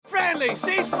Stanley,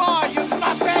 ceasefire, you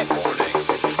nuthead!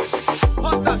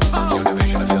 What the fuck? Your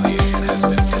division affiliation has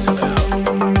been disavowed.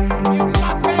 You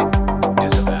nuthead!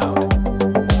 Disavowed.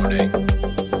 Warning.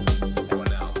 You are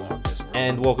now marked as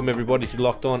And welcome everybody to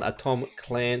Locked On, a Tom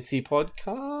Clancy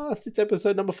podcast. It's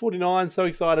episode number 49. So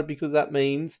excited because that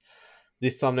means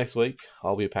this time next week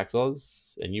I'll be at PAX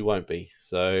Oz and you won't be.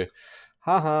 So,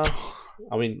 haha.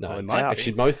 I mean, no, We might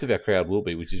actually be. most of our crowd will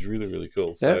be, which is really, really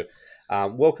cool. So,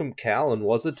 welcome Cal and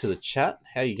Wazza to the chat.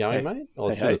 How you going, mate?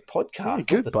 Or Hey, to hey. the podcast, Yeah, not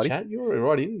good, the buddy. chat. You're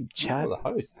right in. Chat. You're the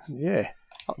hosts. Yeah.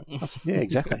 Yeah,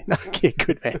 exactly. Yeah,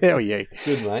 good, man. How are you?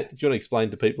 Good, mate. Do you want to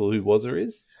explain to people who Wazza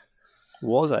is?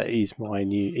 Wazza is my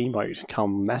new emote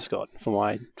come mascot for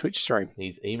my Twitch stream.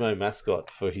 He's emo mascot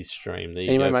for his stream. There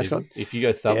you Emo go, mascot. people. If you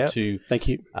go sub Yep. to Thank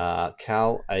you.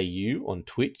 Cal AU on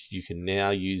Twitch, you can now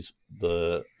use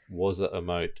the Wazza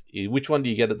emote. Which one do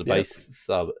you get at the Yep. base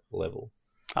sub level?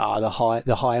 The high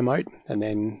emote, and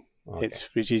then Okay.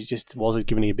 which is just Wazza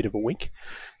giving you a bit of a wink,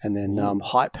 and then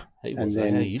hype, Hey, and Wazza,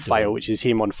 how then you fail, doing? which is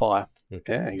him on fire.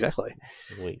 Okay. Yeah, exactly.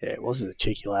 Sweet. Yeah, Wazza's a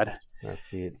cheeky lad.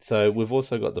 That's it. So we've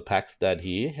also got the Pax Dad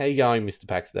here. How you going, Mr.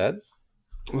 Pax Dad?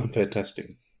 I'm fantastic.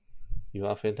 You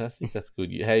are fantastic. That's good.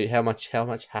 How much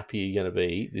happier are you going to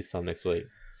be this time next week?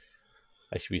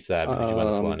 I should be sad because you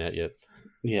haven't flown out yet.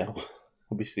 Yeah,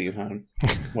 I'll be sitting at home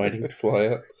waiting to fly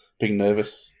out, being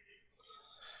nervous.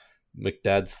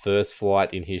 McDad's first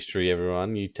flight in history,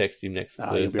 everyone. You text him next Oh,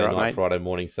 you'll be Thursday right, night, mate. Friday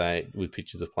morning, say with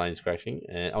pictures of planes crashing.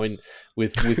 And I mean,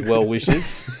 with well wishes,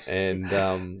 and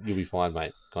you'll be fine,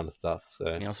 mate. Kind of stuff.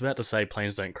 So Yeah, I was about to say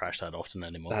planes don't crash that often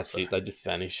anymore. that's so. it. They just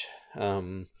vanish.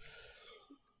 You're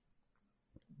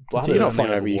not flying over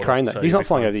over water, Ukraine, though. so He's you'll not be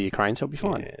flying fine. over Ukraine, so it'll be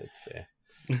fine. Yeah, it's fair.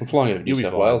 I'm flying over New You'll be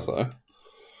South fine. Wales, though.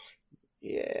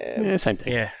 Yeah, Yeah, same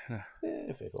thing. Yeah,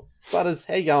 yeah, fair call. Butters,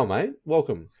 how you going, mate?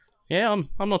 Welcome. yeah,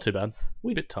 I'm not too bad.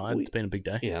 We- A bit tired. we- It's been a big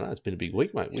day. Yeah, no, it's been a big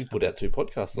week, mate. We put out 2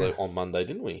 podcasts on Monday,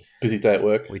 didn't we? Busy day at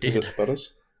work. We Is did. it,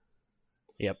 Butters?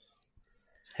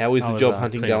 How is I the was, job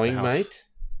hunting cleaning up the going, house. mate?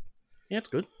 Yeah, it's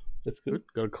good. That's good.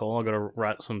 Got a call. I got to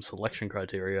write some selection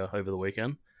criteria over the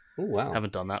weekend. Oh wow.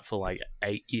 Haven't done that for like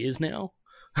 8 years now.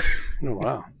 Oh,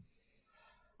 wow.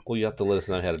 Well, you have to let us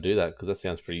know how to do that because that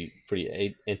sounds pretty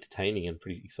entertaining and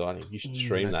pretty exciting. You should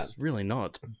stream that. It's really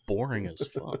not. It's boring as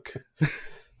fuck.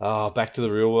 Oh, back to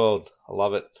the real world. I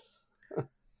love it.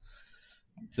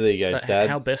 So there you go, So Dad.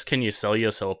 how best can you sell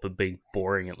yourself but being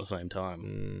boring at the same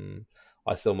time?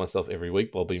 I sell myself every week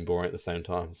while being boring at the same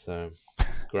time, so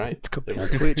it's great. It's got to be on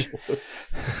Twitch.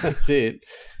 That's it.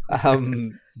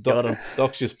 Got 'em.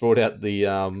 Doc's just brought out the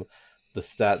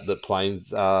stat that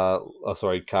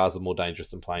cars are more dangerous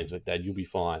than planes. But Dad, you'll be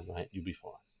fine, mate. You'll be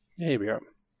fine. Yeah, you'll be right.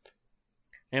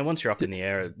 And once you're up in the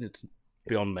air, it's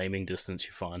beyond maiming distance.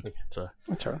 You're fine. So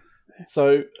That's all right.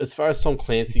 So, as far as Tom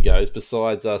Clancy goes,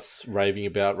 besides us raving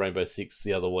about Rainbow Six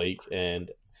the other week, and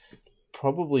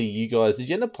probably you guys, did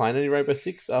you end up playing any Rainbow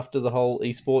Six after the whole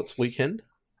esports weekend?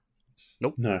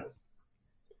 No.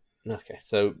 Okay,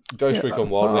 so Ghost Recon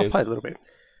I Wildlands. played a little bit.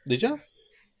 Did you?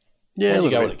 Yeah, How'd a you little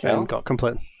go bit. with it, Cal? And got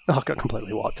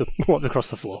completely wiped across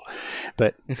the floor.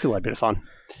 But it's still a bit of fun.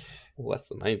 Well, that's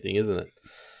the main thing, isn't it?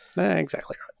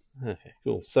 Exactly right. Okay,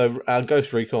 cool. So,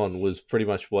 Ghost Recon was pretty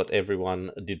much what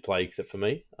everyone did play except for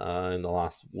me in the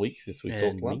last week since we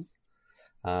And talked me.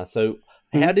 last. So,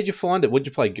 how did you find it? What did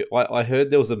you play? I heard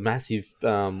there was a massive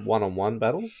one-on-one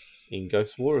battle in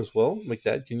Ghost War as well.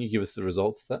 McDad, can you give us the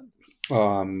results of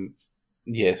that?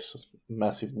 Yes,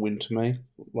 massive win to me.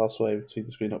 Last wave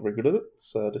seems to be not very good at it,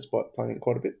 so despite playing it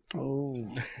quite a bit. Oh,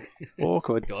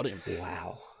 awkward. got him.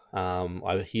 Wow.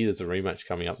 I hear there's a rematch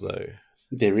coming up though.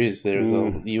 There is a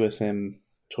USM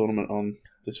tournament on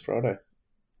this Friday.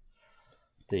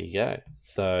 There you go.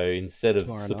 So instead of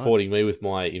Tomorrow night. supporting me with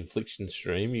my Infliction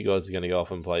stream, you guys are going to go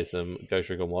off and play some Ghost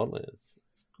Recon Wildlands.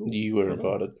 Cool. You were Well done.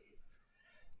 invited.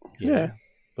 Yeah.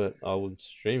 But I was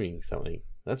streaming something.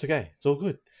 That's okay. It's all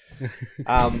good.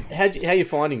 How you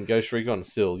finding Ghost Recon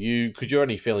still? Because you're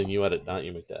only fairly new at it, aren't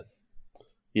you, McDad?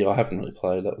 Yeah, I haven't really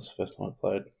played. That was the first time I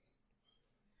played.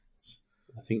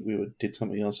 I think did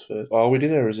something else first. Oh, we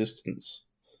did our Resistance.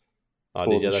 Oh,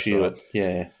 for did you? the That's Shield. right.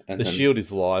 Yeah. And The then, Shield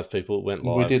is live, people. It went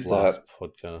We live did last that.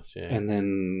 podcast, yeah. And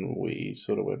then we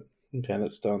sort of went, okay,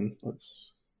 that's done.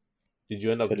 Let's Did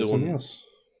you end up go do something doing else.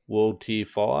 World Tier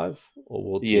 5 or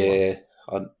World Tier 1? Yeah.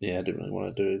 I didn't really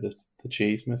want to do the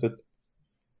cheese method.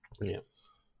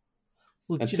 It's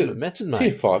a legitimate method, mate.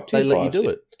 Tier 5. They Tier let you 5's do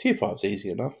it. Tier 5's easy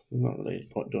enough. There's not really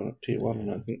a point doing it Tier 1, I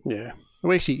don't think. Yeah.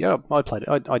 Well, actually, I played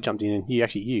it. I jumped in and I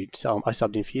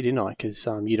subbed in for you, didn't I? Because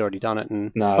you'd already done it.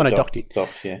 And No, Doc did. Doc,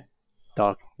 yeah.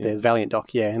 Doc, Yeah. the Valiant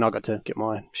Doc, yeah. And I got to get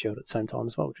my shield at the same time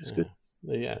as well, which is good.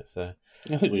 there you go. So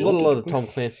I think we all got a lot did, of didn't Tom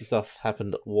Clancy stuff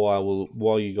happened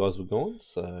while you guys were gone.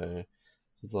 So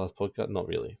this is the last podcast, not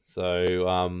really.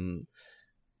 So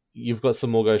you've got some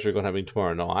more Ghost Recon happening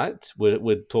tomorrow night.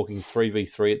 We're talking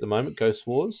 3v3 at the moment. Ghost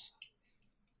Wars.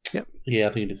 we? Yeah,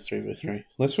 I think it is 3v3.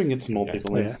 Unless we can get some more Okay.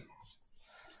 people in. Yeah.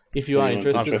 If you are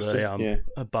Anyone's interested, interested.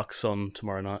 A Bucks on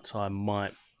tomorrow night, so I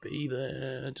might be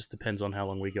there. It just depends on how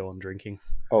long we go on drinking.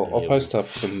 I'll Yeah, post up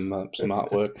some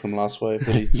artwork from last week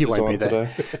that he You won't be designed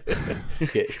there. today.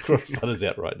 yeah, Crossbutter's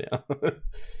out right now.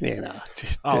 Yeah, no,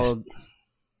 just Oh,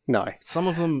 no. some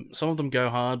of them go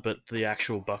hard, but the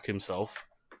actual Buck himself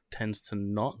tends to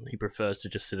not. He prefers to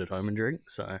just sit at home and drink.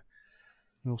 So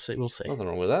we'll see. Nothing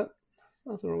wrong with that.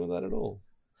 Nothing wrong with that at all.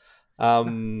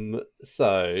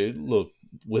 So look,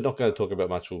 we're not going to talk about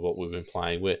much of what we've been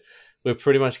playing. We're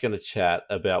pretty much going to chat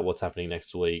about what's happening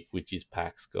next week, which is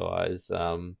PAX, guys.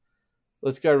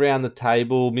 Let's go around the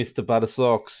table, Mr.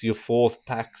 Buttersocks. Your fourth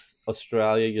PAX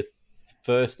Australia, your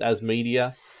first as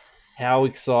media. How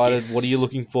excited? Yes. What are you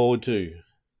looking forward to?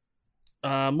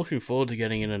 I'm looking forward to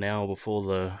getting in an hour before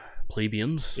the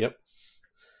plebeians. Yep.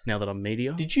 Now that I'm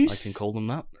media, Did you I can call them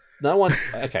that. No one.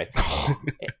 Okay.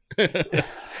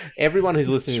 Everyone who's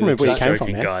listening to Just this, remember where you Just came from,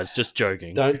 joking, man. guys. Just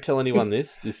joking. don't tell anyone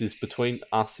this. This is between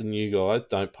us and you guys.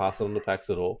 Don't pass it on to PAX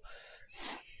at all.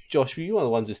 Josh, were you one of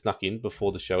the ones who snuck in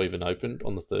before the show even opened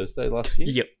on the Thursday last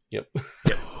year? Yep.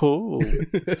 Oh,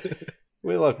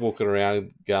 We're like walking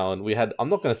around going, I'm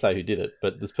not going to say who did it,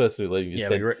 but this person who leading just Yeah,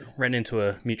 said, we ran into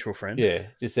a mutual friend.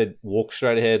 just said, walk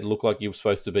straight ahead, look like you're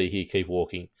supposed to be here, keep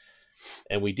walking.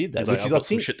 And we did that, He's like, which I've is, I got some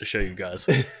think, shit to show you guys.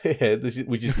 yeah,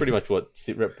 which is pretty much what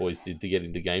SitRep Boys did to get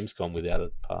into Gamescom without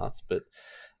a pass. But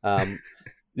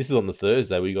this is on the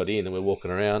Thursday. We got in and we're walking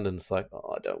around, and it's like,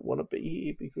 I don't want to be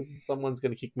here because someone's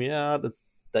going to kick me out. It's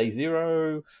day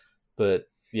 0. But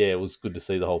yeah, it was good to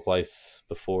see the whole place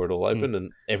before it all opened,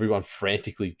 and everyone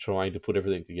frantically trying to put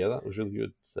everything together. It was really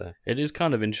good. So It is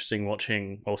kind of interesting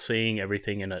watching or seeing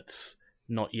everything in its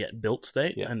not yet built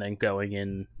state, Yeah. and then going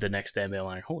in the next day and being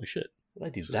like, holy shit. they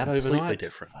did This is that completely overnight.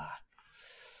 different. Fuck.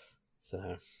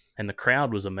 So And the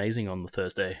crowd was amazing on the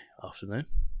Thursday afternoon.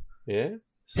 yeah,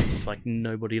 It's just like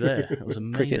nobody there. It was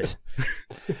amazing.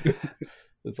 cricket.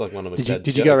 it's like one of my Did you dad's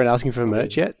did you go around jokes. asking for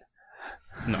merch yet?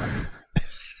 No.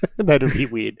 That'd be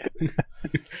weird.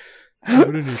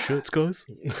 Got any shirts, guys?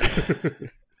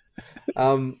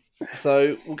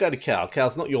 So we'll go to Cal.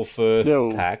 Cal's not your first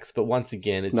No. PAX, but once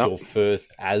again, it's No. your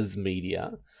first as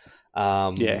media.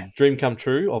 Yeah. Dream come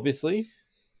true, obviously.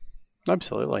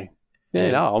 Absolutely. Yeah,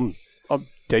 Yeah. no, I'm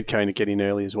dead keen to get in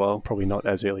early as well. Probably not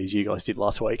as early as you guys did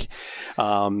last week.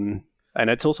 And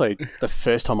it's also the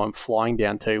first time I'm flying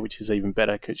down too, which is even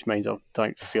better, which means I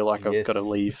don't feel like I've got to Yes.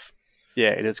 leave.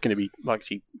 Yeah, it's going to be like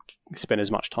actually spend as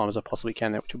much time as I possibly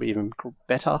can, which will be even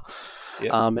better.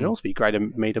 Yep. And it'll also be great to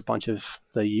meet a bunch of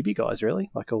the UB guys, really,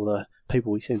 like all the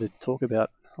people we seem to talk about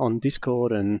on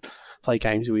Discord and play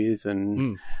games with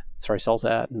and throw salt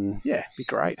at, and yeah, it'd be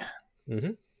great.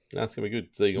 Mm-hmm. That's gonna be good.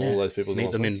 Seeing all Yeah. those people.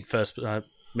 Meet them in one first.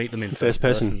 Meet them in First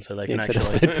person, so they can instead of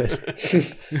actually. third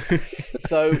person. place.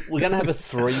 So we're gonna have a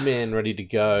 3-man ready to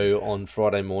go on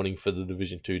Friday morning for the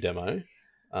Division 2 demo.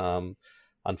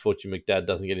 Unfortunately, McDad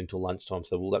doesn't get until lunchtime,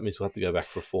 so that means we'll have to go back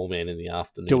for a 4-man in the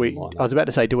afternoon. Do we? lineup. I was about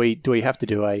to say, do we have to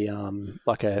do a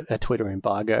like a Twitter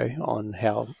embargo on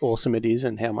how awesome it is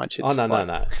and how much it's? Oh no, like,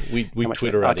 no! We how much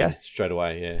Twitter at him okay. straight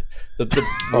away. Yeah. The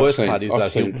worst part is I've that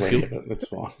seen plenty of it. That's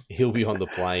fine. he'll be on the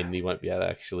plane and he won't be able to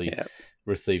actually Yeah.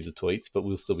 receive the tweets, but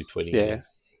we'll still be tweeting. Yeah. him.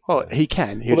 Well, he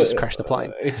can. He'll Well, just crash the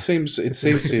plane. It seems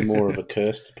to be more of a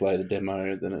curse to play the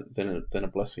demo than a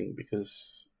blessing,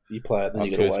 because you play it, then Oh,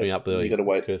 you got to curse me wait. up early. You got to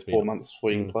wait Curse me 4 up. months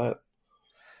before you can play it.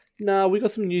 No, we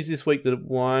got some news this week that it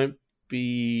won't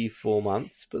be 4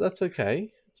 months, but that's okay.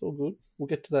 It's all good. We'll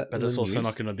get to that. But in it's the also news.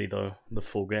 not going to be the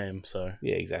full game, so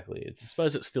Yeah, exactly. I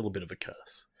suppose it's still a bit of a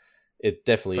curse. It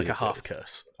definitely It's like is a half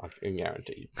curse. I can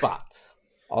guarantee you. But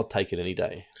I'll take it any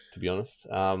day, to be honest.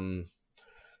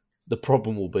 The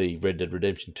problem will be Red Dead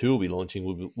Redemption 2 will be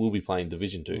launching. We'll be playing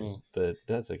Division 2, but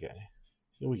that's okay.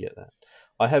 We get that.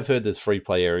 I have heard there's free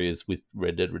play areas with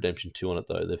Red Dead Redemption 2 on it,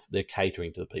 though. They're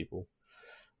catering to the people.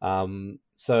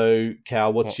 So,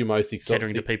 Cal, what's your most exciting?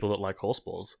 Catering to people that like horse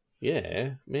balls.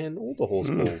 Yeah, man, all the horse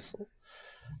balls.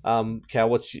 Cal,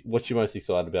 what's you most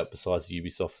excited about besides the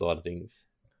Ubisoft side of things?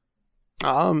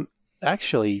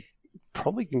 Actually,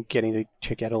 probably getting to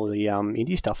check out all the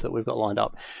indie stuff that we've got lined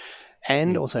up,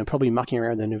 and also probably mucking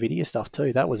around the Nvidia stuff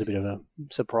too. That was a bit of a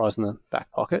surprise in the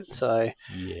back pocket. So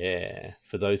Yeah,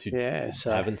 for those who yeah,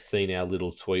 so haven't seen our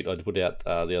little tweet I put out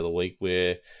the other week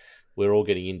where we're all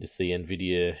getting in to see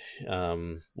NVIDIA,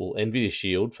 NVIDIA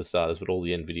Shield for starters, but all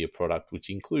the NVIDIA product, which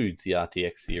includes the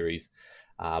RTX series,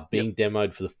 being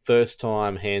demoed for the first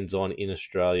time hands-on in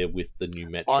Australia with the new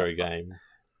Metro game.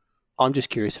 I'm just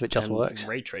curious if it just And works.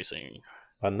 Ray tracing.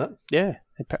 Pardon that? Yeah,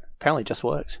 apparently it just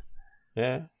works.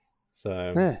 Yeah.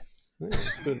 So Yeah,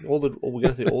 it's good. We're going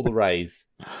to see all the rays.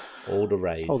 All the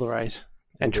rays. all the rays.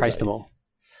 And All the trace them rays. all.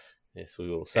 Yes, we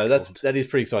will. So Excellent. that is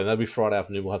pretty exciting. That'll be Friday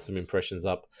afternoon. We'll have some impressions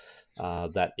up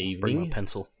that Bring evening. my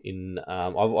pencil.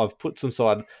 I've put some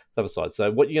stuff aside.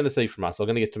 So what you're going to see from us, I'm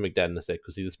going to get to McDad in a sec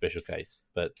because he's a special case.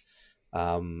 But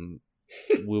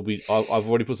I've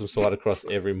already put some slide across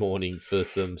every morning for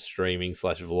some streaming /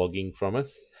 vlogging from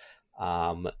us.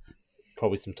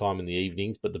 Probably some time in the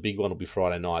evenings, but the big one will be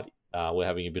Friday night. We're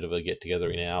having a bit of a get together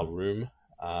in our room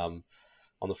on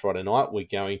the Friday night. We're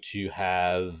going to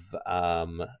have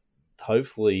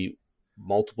hopefully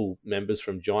multiple members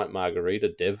from Giant Margarita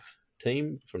dev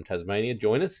team from Tasmania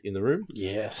join us in the room,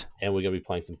 Yes. and we're going to be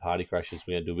playing some Party Crashers.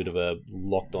 We're going to do a bit of a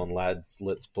Locked On Lads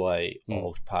let's play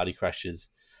of Party Crashers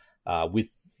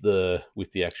with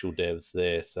the actual devs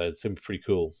there. So it's going to be pretty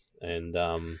cool. And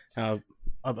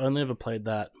I've only ever played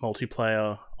that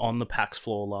multiplayer on the PAX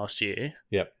floor last year.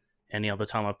 Yep. Any other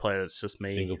time I've played it, it's just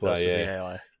me Single player, versus the yeah.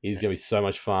 AI. it's going to be so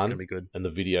much It's fun. going to be good. And the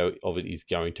video of it is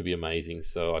going to be amazing.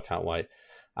 So I can't wait.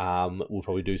 We'll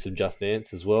probably do some Just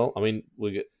Dance as well. I mean,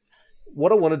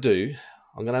 what I want to do,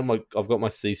 I've got my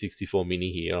C64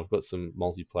 Mini here. I've got some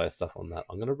multiplayer stuff on that.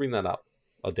 I'm going to bring that up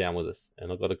down with us,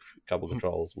 and I've got a couple of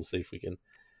controls. We'll see if we can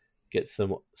get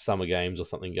some summer games or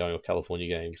something going, or California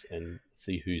games, and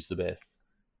see who's the best.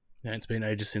 Yeah, it's been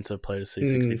ages since I've played a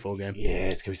C64 game. Yeah,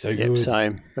 it's going to be so Yep, good.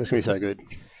 same. That's going to be so good.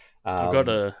 I've got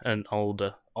an old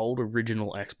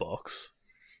original Xbox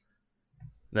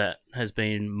that has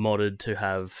been modded to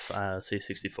have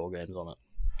C64 games on it.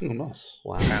 Oh, nice.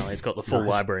 Wow, Apparently, it's got the full Nice.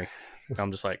 library.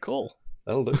 I'm just like, cool.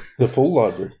 that'll do. The full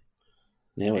library.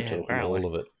 Now we're Yeah, talking. apparently.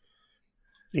 All of it.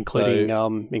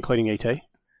 Including ET.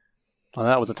 Oh,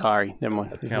 that was Atari. Never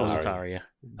mind. That was Atari. Atari,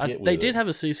 yeah. Get with They it. did have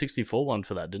a C64 one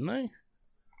for that, didn't they?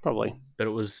 Probably. But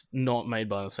it was not made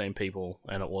by the same people,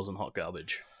 and it wasn't hot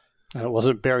garbage. And it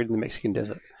wasn't buried in the Mexican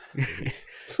desert.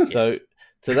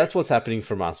 So that's what's happening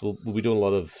from us. We'll be doing a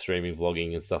lot of streaming,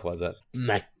 vlogging, and stuff like that.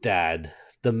 MacDad,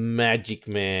 the Magic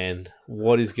Man,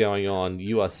 what is going on?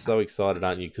 You are so excited,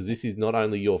 aren't you? Because this is not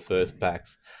only your first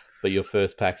PAX, but your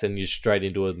first PAX, and you're straight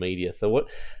into a media. So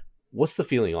what's the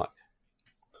feeling like?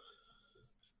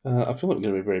 I feel like we're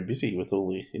going to be very busy with all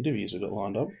the interviews we've got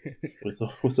lined up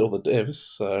with all the devs.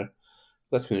 So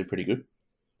that's going to be pretty good.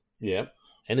 Yeah.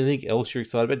 Anything else you're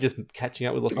excited about? Just catching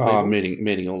up with lots of people?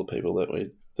 Meeting all the people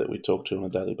that we talk to on a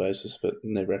daily basis, but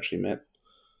never actually met.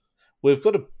 We've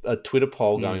got a Twitter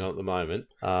poll going on at the moment.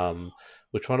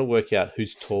 We're trying to work out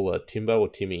who's taller, Timbo or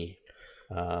Timmy.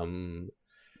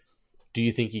 Do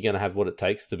you think you're going to have what it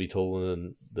takes to be taller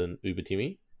than Uber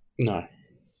Timmy? No,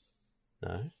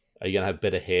 No. Are you going to have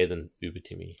better hair than Uber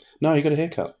Timmy? no, you got a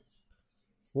haircut.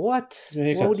 What? Yeah,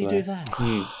 haircut Why would you do today.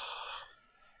 that?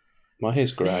 My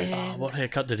hair's grey. What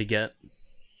haircut did he get?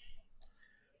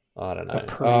 I don't A know.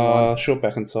 pro- Short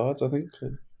back and sides, I think.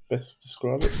 Could best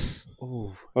describe it.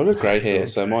 Ooh, I've got grey hair,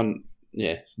 so mine,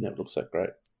 never looks that great.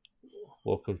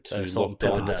 Welcome to So salt and Locked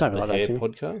pepper On, dad. Something the like that hair too.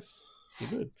 podcast. You're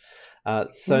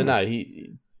good. So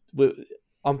no,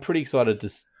 I'm pretty excited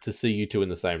to see you two in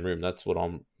the same room. That's what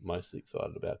I'm mostly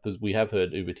excited about, because we have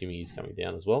heard Uber Timmy is coming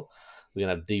down as well. We're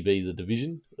going to have DB the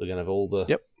Division. We're going to have all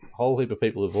the whole heap of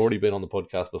people who've already been on the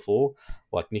podcast before,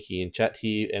 like Nikki in chat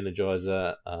here,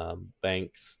 Energizer,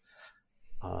 Banks,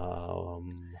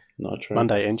 Nitro.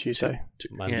 Monday and Tuesday.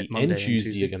 Monday Monday and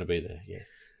Tuesday are going to be there. Yes.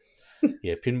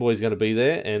 Yeah, Pinboy's going to be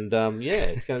there, and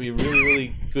it's going to be a really,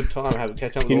 really good time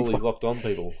catch up with all these Locked On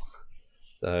people.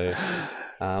 So,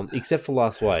 except for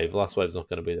Last Wave. Last Wave's not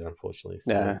going to be there, unfortunately.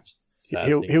 So Nah. it's just a sad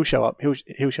thing. He'll show up.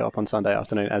 He'll show up on Sunday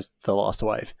afternoon as the last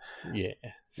wave. Yeah.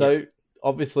 So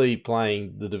obviously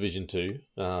playing the Division 2,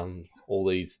 all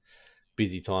these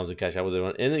busy times to catch up with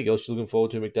everyone. Anything else you're looking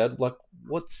forward to, McDad? Like,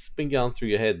 what's been going through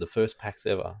your head? The first PAX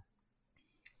ever.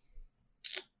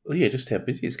 Well, yeah, just how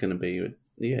busy it's going to be.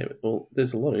 Yeah, well,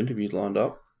 there's a lot of interviews lined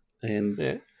up, and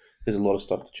there's a lot of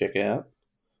stuff to check out,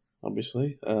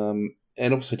 obviously.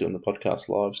 And obviously doing the podcast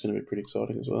live is going to be pretty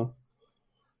exciting as well.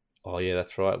 Oh yeah,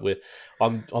 that's right.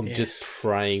 I'm Yes. just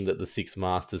praying that the Six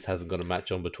Masters hasn't got a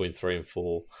match on between 3 and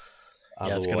 4.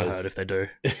 Yeah, it's going to hurt if they do.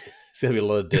 It's going to be a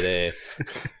lot of dead air.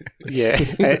 Yeah,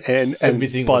 and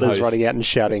missing Butters the host. running out and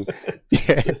shouting.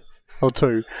 Yeah, or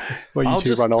two. Well, you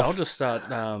two run off. I'll just start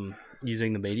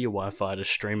using the media Wi-Fi to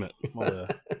stream it while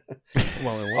we're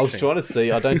while we're watching. I was trying to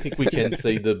see. I don't think we can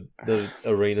see the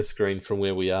arena screen from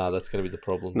where we are. That's going to be the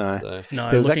problem. No. So.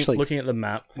 No, There was looking at the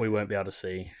map, we won't be able to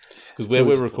see. Because where It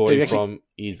was- we're recording actually- from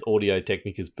is Audio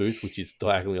Technica's booth, which is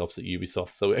diagonally opposite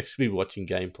Ubisoft. So we'll actually be watching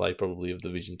gameplay probably of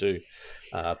Division 2.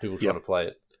 People trying to play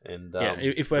it. And Yeah,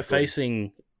 if we're recording.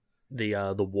 facing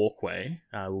the walkway,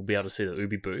 we'll be able to see the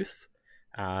Ubi booth.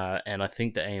 And I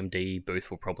think the AMD booth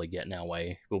will probably get in our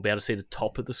way. We'll be able to see the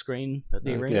top of the screen at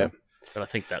the arena. Yeah. But I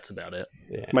think that's about it.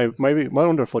 Yeah. Maybe I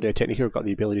wonder if Audio Technica got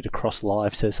the ability to cross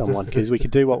live to someone, because we could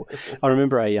do what I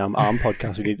remember a ARM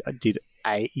podcast we did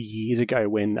 8 years ago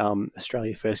when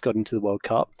Australia first got into the World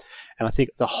Cup, and I think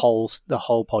the whole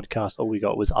podcast all we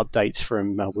got was updates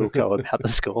from Wilco about the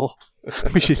score.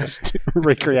 We should just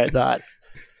recreate that.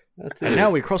 That's And it.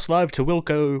 now we cross live to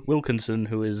Wilco Wilkinson,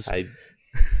 who is Hey,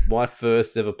 my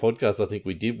first ever podcast, I think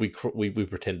we did. We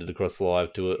pretended to cross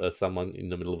live to someone in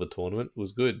the middle of a tournament. It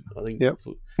was good. I think Yep.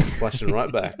 that's flashing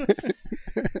right back.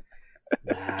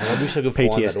 I wish I could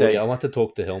find that PTSD. audio. I want to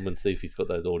talk to Helm and see if he's got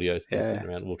those audios still Yeah. sitting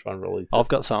around. We'll try and release it. I've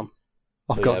got some.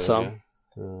 I've Oh, got yeah, some.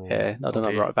 we go. Yeah, I don't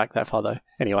know dear. right back that far though.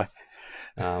 Anyway,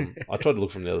 I tried to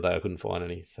look from the other day. I couldn't find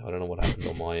any, so I don't know what happened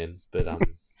on my end. But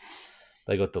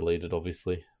they got deleted,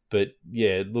 obviously. But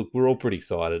yeah, look, we're all pretty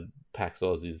excited. PAX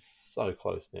Oz is so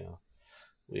close now.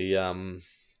 We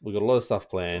got a lot of stuff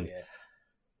planned.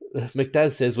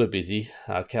 McDaz says we're busy.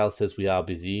 Cal says we are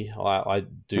busy. I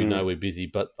do know we're busy,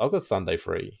 but I've got Sunday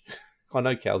free. I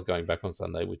know Cal's going back on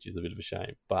Sunday, which is a bit of a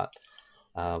shame, but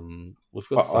we've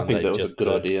got I Sunday think that was just a good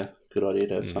to- idea. Good idea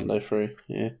to have Mm. Sunday free.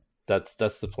 Yeah. That's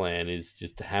the plan, is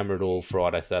just to hammer it all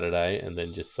Friday, Saturday, and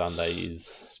then just Sunday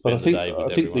is But spend I the think day with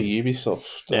I think everyone. the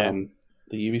Ubisoft Yeah.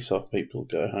 the Ubisoft people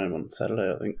go home on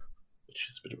Saturday. I think, which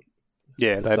is a bit of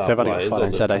yeah, Star they've only got players Friday or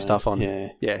and the- Saturday stuff on.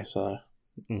 yeah. So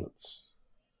Mm. that's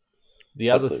The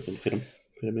other hopefully we can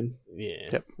fit 'em in. Yeah,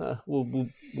 Yep.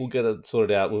 we'll get it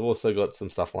sorted out. We've also got some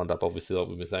stuff lined up, obviously, like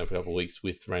we've been saying for a couple of weeks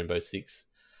with Rainbow Six.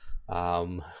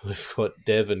 We've got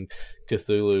Dev and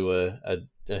Cthulhu are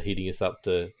hitting us up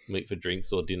to meet for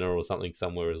drinks or dinner or something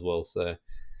somewhere as well. So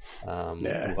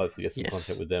we'll hopefully get some Yes.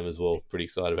 content with them as well. Pretty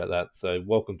excited about that. So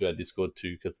welcome to our Discord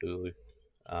to Cthulhu.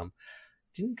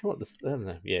 Didn't come up with I don't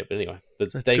know. Yeah, but anyway,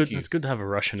 but So it's thank good. you. It's good to have a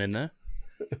Russian in there.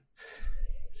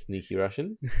 Sneaky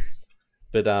Russian.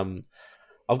 But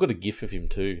I've got a GIF of him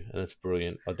too, and it's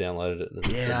brilliant. I downloaded it. And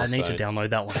it's Yeah, I on my need to phone. download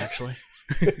that one actually.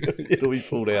 It'll be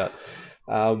pulled out.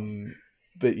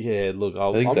 But yeah, look,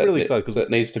 I think I'm that, really excited because that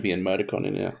needs to be in Moticon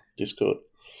in our Discord.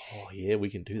 oh yeah, we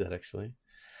can do that actually.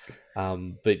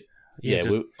 But Yeah, yeah,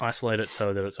 just we, isolate it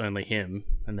so that it's only him,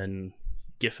 and then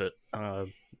GIF it,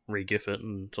 re-GIF it,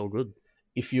 and it's all good.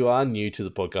 if you are new to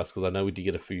the podcast, because I know we did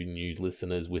get a few new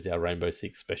listeners with our Rainbow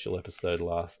Six special episode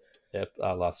last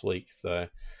week, so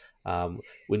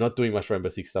we're not doing much Rainbow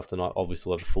Six stuff tonight. Obviously,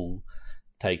 we'll have a full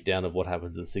takedown of what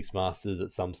happens at Six Masters at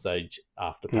some stage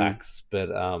after PAX. But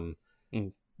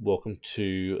welcome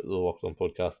to the Locked On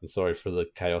Podcast, and sorry for the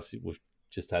chaos we've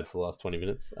just had for the last 20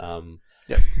 minutes.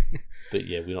 Yep. But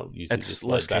yeah, we're not using It's this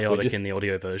less laid back. We're chaotic just- in the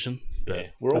audio version, but yeah,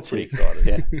 we're all That's pretty it. excited.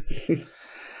 Yeah.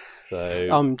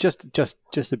 So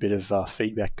Just a bit of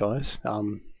feedback, guys.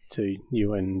 To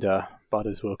you and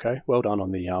Butters Wilco. Well done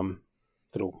on the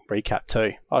little recap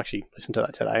too. I actually listened to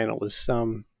that today, and it was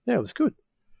it was good.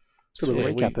 It's a little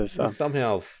yeah, recap we of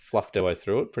somehow fluffed our way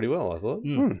through it pretty well, I thought.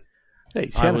 Mm. yeah,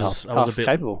 you sounded was half a bit-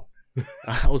 capable.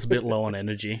 I was a bit low on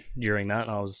energy during that.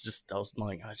 And I was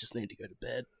like, I just need to go to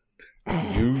bed.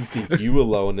 You think you were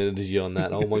low on energy on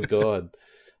that? Oh my god!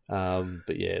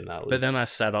 But yeah, no. It was, But then I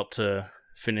sat up to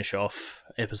finish off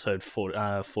episode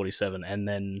 47, and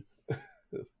then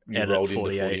you edit rolled into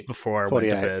 48 before I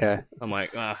 48, went to bed. yeah. I'm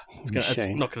like, it's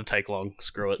Shame. not going to take long.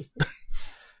 Screw it.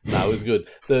 No, it was good.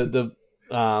 The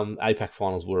APAC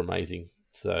finals were amazing.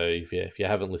 So if you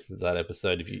haven't listened to that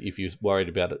episode, if you're worried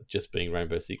about it just being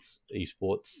Rainbow Six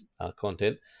esports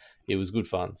content, it was good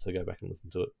fun. So go back and listen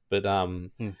to it. But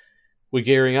we're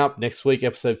gearing up next week,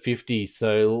 episode 50.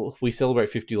 So we celebrate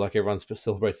 50 like everyone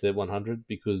celebrates their 100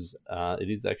 because it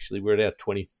is actually we're at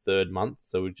our 23rd month.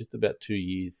 So we're just about 2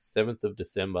 years. 7th of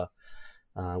December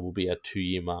will be our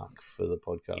 2-year mark for the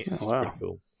podcast. Yes. It's Wow. pretty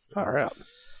cool. So, All right.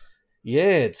 yeah,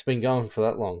 it's been going for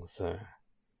that long. So,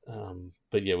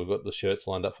 but yeah, we've got the shirts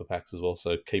lined up for PAX as well.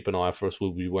 So keep an eye out for us.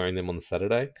 We'll be wearing them on the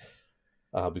Saturday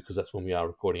because that's when we are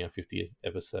recording our 50th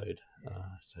episode.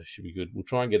 So it should be good. We'll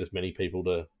try and get as many people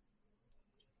to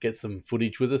get some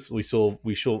footage with us. We saw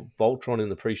Voltron in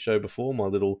the pre-show before, my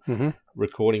little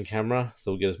recording camera.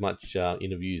 So we'll get as much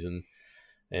interviews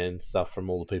and stuff from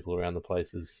all the people around the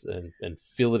places and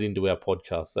fill it into our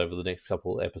podcasts over the next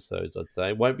couple of episodes, I'd say.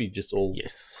 It won't be just all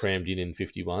Yes. crammed in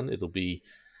 51. It'll be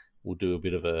we'll do a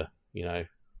bit of a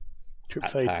Trip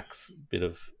at feed. PAX bit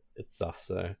of stuff.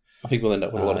 So I think we'll end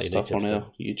up with a lot of in stuff each on our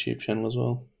episode. YouTube channel as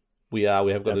well. we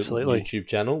have got Absolutely. a YouTube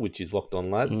channel which is Locked On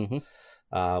Lads.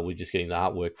 Mhm. We're just getting the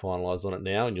artwork finalised on it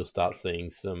now, and you'll start seeing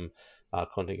some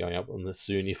content going up on this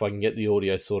soon. If I can get the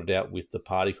audio sorted out with the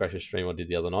Party Crasher stream I did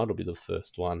the other night, it'll be the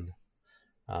first one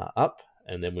up,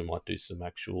 and then we might do some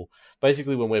actual.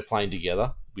 Basically, when we're playing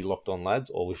together, we Locked On Lads,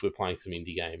 or if we're playing some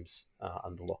indie games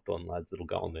under Locked On Lads, it'll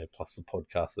go on there. Plus, the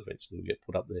podcast eventually will get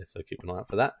put up there, so keep an eye out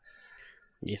for that.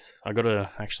 Yes, I got to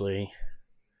actually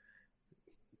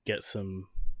get some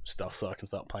stuff so I can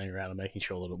start playing around and making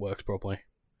sure that it works properly.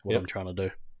 What Yep. I'm trying to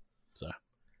do. So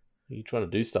You're trying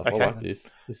to do stuff. Okay. I like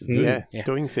this. This is good. Yeah,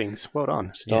 doing things. Well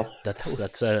done. yeah, Stuff.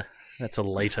 that's a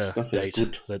later Stuff is date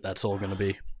good. that's all going to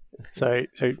be. So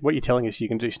what you're telling us, you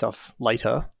can do stuff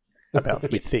later about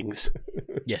with things.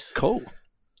 Yes. Cool.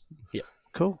 Yep.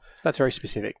 Cool. That's very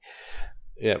specific.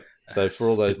 Yeah. So for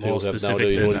all those It's a bit more people who have no specific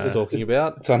idea what than, he's talking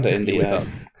about, It's under you're with NDA.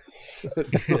 us.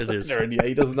 It is. Under NDA.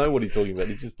 He doesn't know what he's talking about.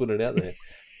 He's just putting it out there.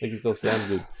 Make himself sound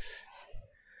good.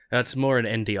 That's more an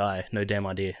NDI, no damn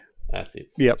idea. That's it.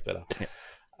 Yep. That's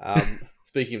better.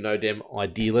 Speaking of no damn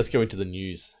idea, let's go into the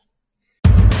news.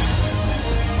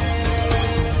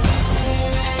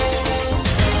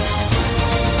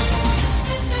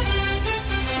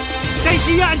 Stay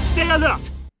here and stay alert!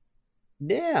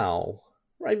 Now,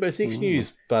 Rainbow Six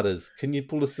news, Butters. Can you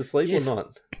pull us to sleep Yes. or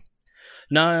not?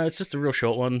 No, it's just a real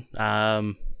short one.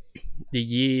 The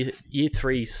year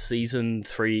 3 season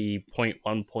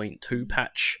 3.1.2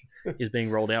 patch is being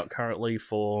rolled out currently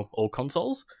for all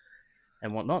consoles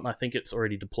and whatnot. And I think it's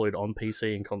already deployed on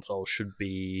PC, and consoles should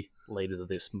be later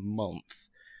this month.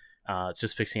 It's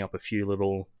just fixing up a few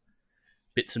little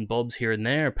bits and bobs here and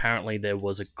there. Apparently there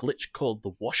was a glitch called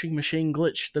the washing machine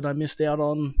glitch that I missed out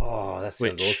on. Oh, that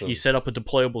sounds Which awesome. you set up a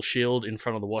deployable shield in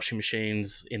front of the washing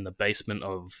machines in the basement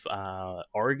of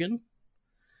Oregon,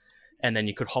 and then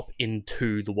you could hop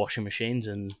into the washing machines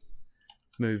and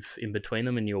move in between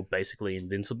them, and you're basically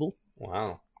invincible.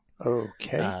 Wow.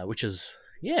 Okay. Which is,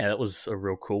 that was a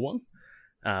real cool one.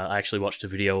 I actually watched a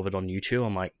video of it on YouTube.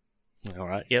 I'm like, all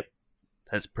right, yep,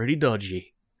 that's pretty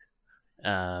dodgy.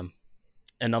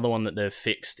 Another one that they've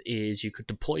fixed is you could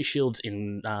deploy shields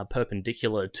in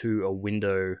perpendicular to a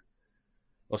window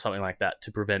or something like that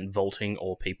to prevent vaulting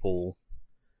or people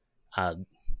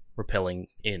rappelling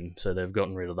in. So they've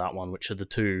gotten rid of that one, which are the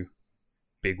two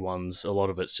big ones. A lot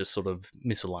of it's just sort of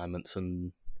misalignments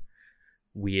and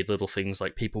weird little things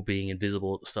like people being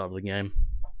invisible at the start of the game.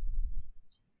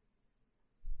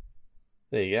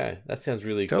 There you go. That sounds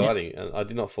really Cool. exciting. And I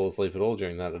did not fall asleep at all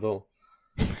during that at all.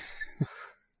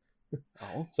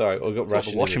 Oh, Sorry, I got the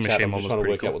Russian washing in the chat. machine I'm one just was trying to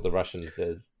pretty work cool. out what the Russian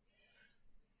says.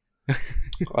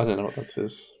 I don't know what that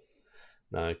says.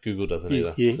 No, Google doesn't You-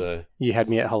 either. you- So You had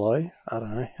me at hello. I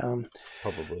don't know.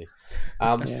 probably.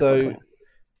 Yeah, So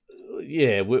probably.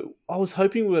 yeah, I was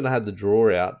hoping we were going to have the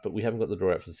draw out, but we haven't got the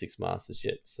draw out for the Six Masters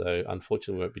yet. So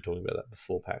unfortunately, we won't be talking about that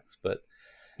before PAX. But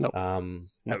Nope. I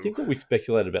No. think what we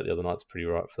speculated about the other night's pretty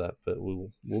right for that. But we'll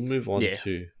move on Yeah.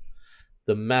 to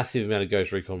the massive amount of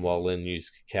Ghost Recon Wildland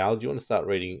news. Cal, do you want to start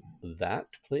reading that,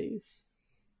 please?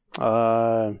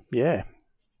 Yeah.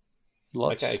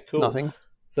 Lots. Okay, cool. Nothing.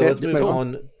 So Yeah, let's move move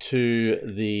on. on to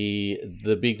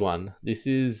the big one. This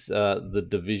is the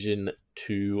Division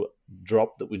 2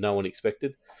 drop that no one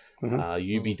expected. Mhm.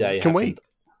 UB Day Can we- happened.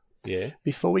 Yeah.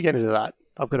 Before we get into that,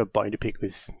 I've got a bone to pick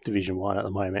with Division 1 at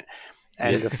the moment.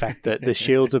 And Yes. the fact that the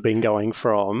shields have been going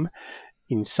from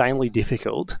insanely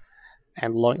difficult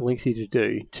and lengthy to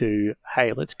do to,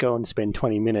 hey, let's go and spend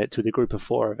 20 minutes with a group of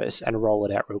 4 of us and roll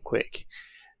it out real quick.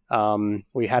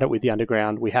 We had it with the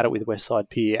Underground, we had it with West Side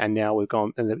Pier, and now we've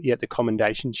gone, and the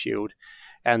Commendation Shield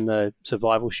and the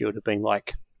Survival Shield have been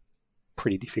like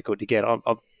pretty difficult to get. I'm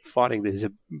finding there's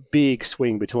a big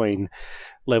swing between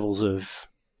levels of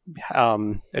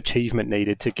achievement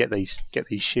needed to get these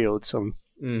shields. Mhm.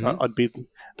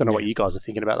 Don't know what you guys are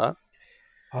thinking about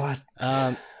that.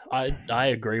 Oh, I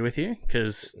agree with you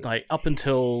because like up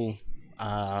until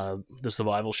the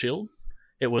survival shield,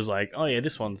 it was like, oh yeah,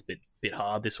 this one's a bit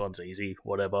hard, this one's easy,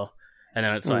 whatever. And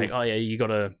then it's like, oh yeah, you got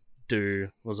to do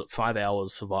 5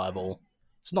 hours survival.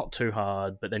 It's not too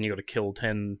hard, but then you got to kill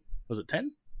 10. Was it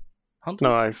 10 hunters?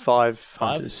 No, 5 Five?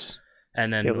 hunters.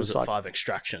 And then It was was it like- 5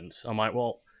 extractions? I'm like,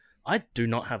 well, I do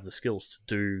not have the skills to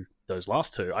do those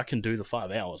last 2. I can do the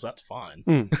 5 hours. That's fine.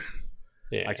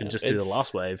 yeah. I can just do the it's-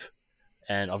 last wave,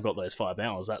 and I've got those 5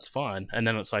 hours. That's fine. And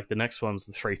then it's like the next one's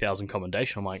the 3,000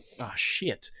 commendation. I'm like, ah,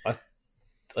 shit.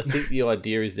 I think the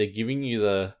idea is they're giving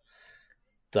you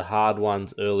the hard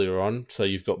ones earlier on, so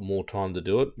you've got more time to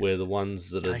do it. Where the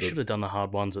ones that I should have done the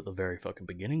hard ones at the very fucking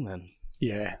beginning then.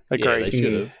 Yeah, yeah, agreed. they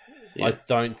should have. Yeah. I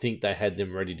don't think they had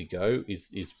them ready to go.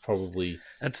 Is probably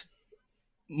That's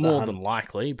more than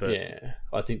likely, but yeah.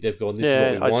 I think they've gone. This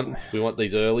Yeah, is what we want. We want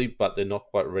these early, but they're not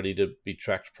quite ready to be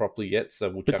tracked properly yet. So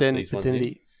we'll chuck these ones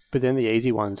in. But then the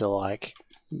easy ones are like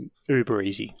uber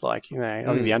easy. Like, you know, I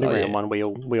think the underground one we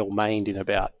all mained in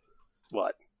about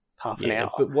half an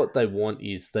hour. But what they want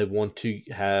is they want to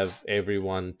have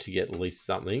everyone to get at least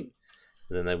something,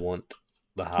 and then they want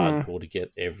the hardcore to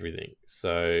get everything.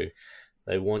 So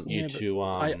they want you to.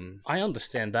 I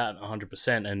understand that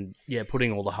 100%, and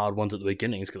putting all the hard ones at the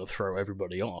beginning is going to throw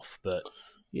everybody off. But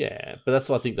yeah, but that's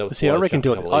what I think. That was see, I reckon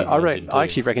do it. I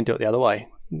actually reckon do it the other way.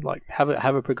 Like have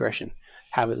a progression.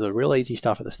 Have it the real easy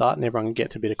stuff at the start, and everyone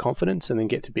gets a bit of confidence, and then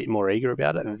gets a bit more eager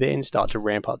about it, and then start to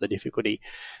ramp up the difficulty,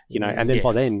 you know. And then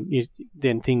by then,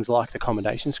 then things like the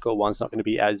commendation score one's not going to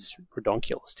be as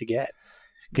redonkulous to get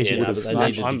because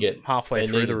I'm halfway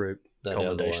through the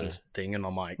commendations thing, and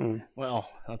I'm like, well,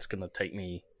 that's going to take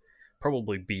me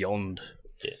probably beyond.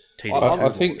 Yeah. I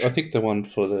think the one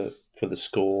for the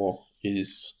score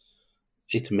it's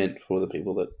meant for the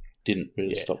people that didn't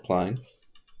really stop playing.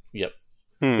 Yep.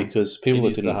 Because people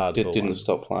that didn't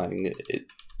stop playing,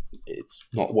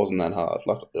 wasn't that hard.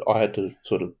 Like I had to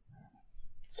sort of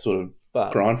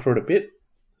grind for it a bit.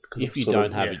 If you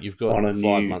don't have it, you've got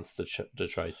 5 months to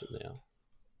trace it now.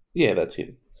 Yeah, that's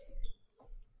it.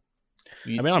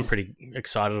 I mean, I'm pretty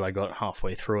excited. I got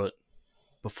halfway through it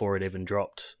before it even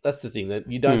dropped. That's the thing,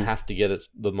 that you don't have to get it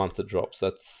the month it drops.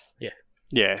 That's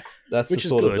That's which is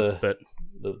sort good, of but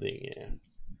the thing. Yeah.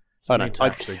 So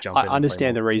I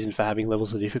understand the reason for having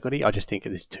levels of difficulty. I just think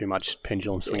there's too much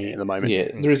pendulum swinging at the moment.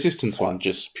 Yeah, the resistance one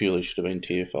just purely should have been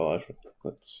tier 5.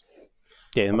 They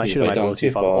should have made all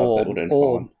tier 5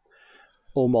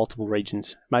 or multiple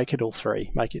regions. Make it all 3.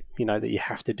 Make it that you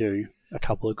have to do a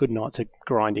couple of good nights of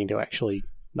grinding to actually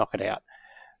knock it out.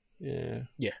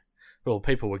 Yeah. Well,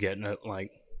 people were getting it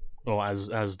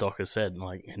as Docker said,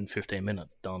 like in 15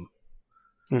 minutes done.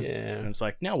 Yeah, and it's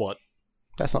like, now what?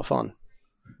 That's not fun.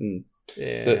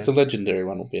 Yeah. The legendary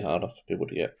one will be harder for people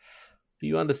to get.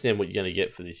 You understand what you're going to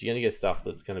get for this. You're going to get stuff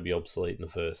that's going to be obsolete in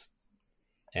the first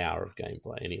hour of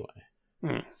gameplay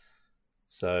anyway.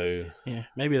 So yeah,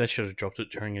 maybe they should have dropped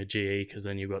it during a GE because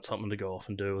then you've got something to go off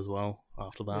and do as well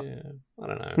after that. Yeah, I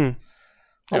don't know.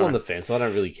 I'm on the fence. I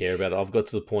don't really care about it. I've got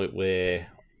to the point where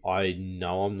I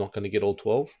know I'm not going to get all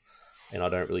 12, and I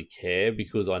don't really care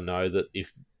because I know that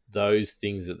if those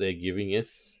things that they're giving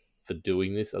us for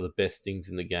doing this are the best things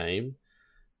in the game,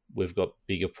 we've got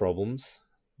bigger problems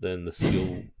than the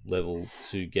skill level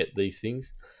to get these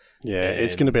things. Yeah,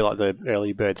 it's going to be like the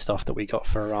early bird stuff that we got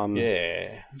for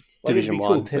Division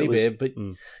 1. Cool teddy bear, but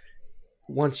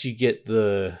once you get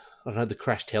the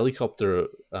crashed helicopter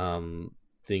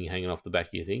thing hanging off the back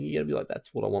of your thing, you're going to be like,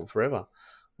 that's what I want forever.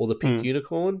 Or the pink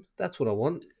unicorn, that's what I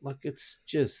want. Like, it's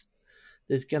just,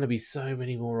 there's going to be so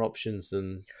many more options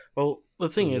than... Well, the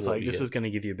thing is, like, this is going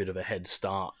to give you a bit of a head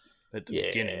start at the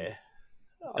beginning.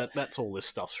 That's all this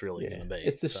stuff's really going to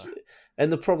be.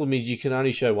 And the problem is you can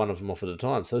only show one of them off at a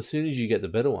time. So as soon as you get the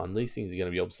better one, these things are going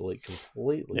to be obsolete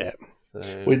completely. Yeah.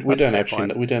 So we don't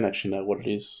actually know what it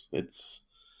is.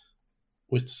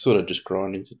 We're sort of just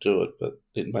grinding to do it, but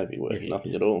it may be worth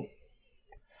nothing at all.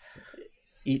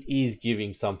 It is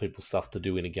giving some people stuff to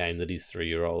do in a game that is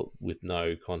 3-year-old with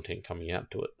no content coming out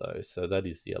to it, though. So that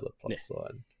is the other plus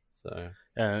side. So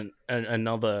and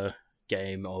another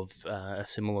game of a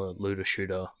similar looter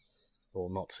shooter, or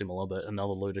not similar, but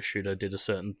another looter shooter did a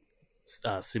certain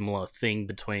similar thing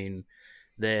between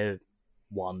their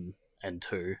 1 and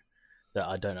 2 that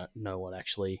I don't know what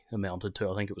actually amounted to.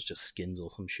 I think it was just skins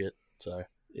or some shit. So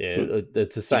yeah,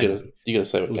 it's the same. You got to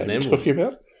say what game you're talking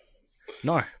about?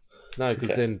 No,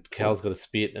 because then Cal's got to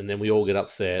spit, and then we all get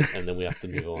upset, and then we have to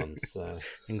move on. So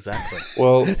exactly.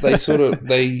 Well, they sort of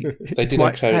they did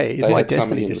okay. They had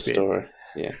somebody in the story.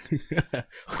 Yeah.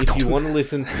 If you want to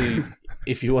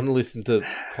listen to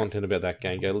content about that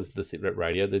game, go listen to SitRep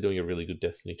Radio. They're doing a really good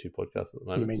Destiny 2 podcast at the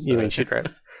moment. You mean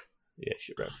SitRep? Yeah,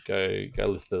 SitRep. Go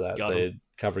listen to that. They're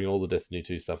covering all the Destiny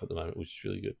 2 stuff at the moment, which is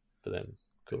really good for them.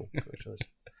 Cool. Congratulations.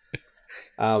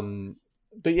 But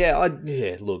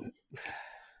look,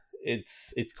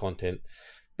 it's content,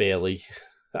 barely.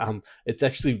 It's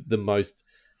actually the most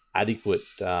adequate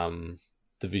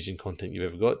Division content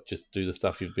you've ever got. Just do the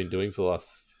stuff you've been doing for the last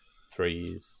 3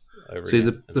 years.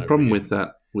 The problem with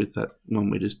that one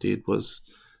we just did was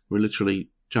we literally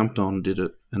jumped on, did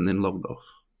it, and then logged off.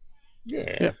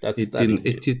 Yeah.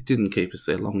 It didn't keep us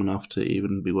there long enough to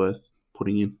even be worth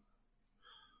putting in.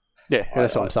 Yeah,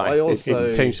 that's what I'm saying. I also,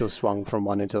 it seems to have swung from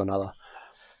one into another.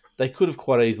 they could have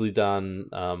quite easily done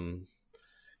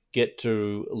get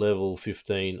to level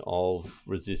 15 of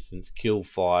resistance, kill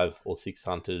 5 or 6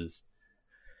 hunters,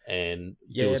 and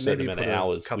do a certain amount of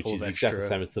hours, which is exactly the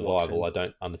same as survival. I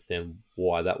don't understand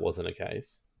why that wasn't a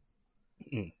case.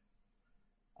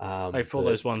 Like for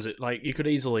those ones, like you could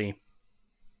easily,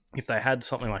 if they had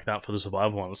something like that for the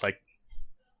survival ones, like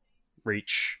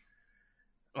reach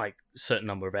like a certain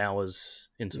number of hours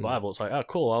in survival. It's like, oh,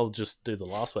 cool, I'll just do the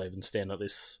last wave and stand at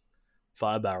this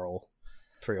fire barrel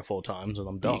 3 or 4 times and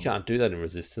I'm done. You can't do that in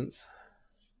resistance.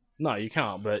 No, you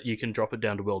can't, but you can drop it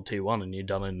down to World T1 and you're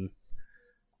done in...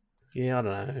 Yeah, I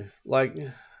don't know. Like...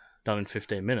 Done in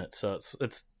 15 minutes, so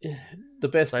it's the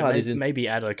best part is... Maybe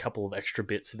add a couple of extra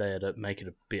bits there to make it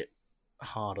a bit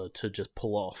harder to just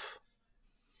pull off.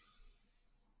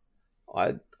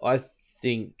 I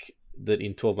think that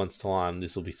in 12 months' time,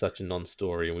 this will be such a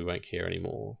non-story and we won't care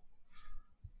anymore.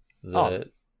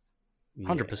 That...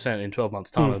 100% in 12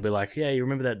 months' time, it'll be like, yeah, you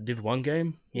remember that Div 1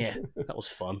 game? Yeah, that was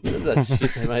fun. That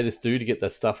shit they made us do to get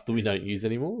that stuff that we don't use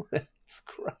anymore. It's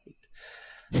great.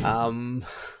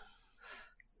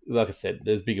 Like I said,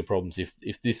 there's bigger problems.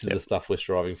 If this is the stuff we're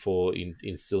striving for in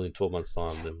 12 months'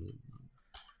 time, then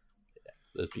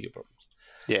there's bigger problems.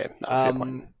 Yeah, fair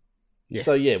point. Yeah.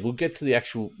 So yeah, we'll get to the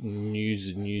actual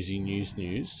news,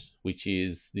 which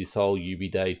is this whole Ubi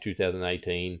Day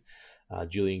 2018.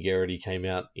 Julian Garrity came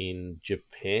out in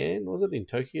Japan, was it, in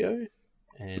Tokyo,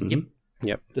 and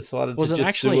decided was to it just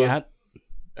actually at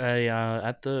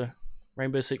the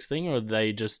Rainbow Six thing, or did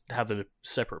they just have a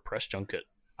separate press junket?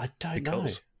 I don't know.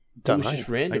 It Don't was know. just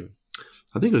random.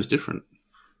 I think it was different.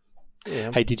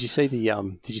 Yeah. Hey, did you see the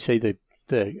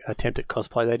attempt at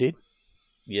cosplay they did?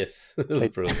 Yes, it was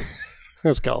brilliant. It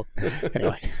was gold.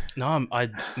 Anyway, No, I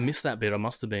missed that bit. I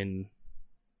must have been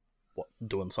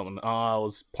doing something. I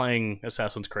was playing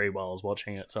Assassin's Creed while I was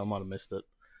watching it, so I might have missed it.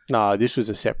 no, this was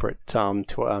a separate tweet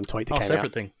that came separate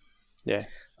out. thing. Yeah.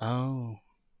 Oh,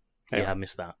 Anyway. yeah, I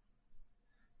missed that.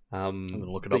 I'm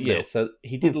gonna look it but up yeah, now. so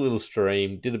he did a little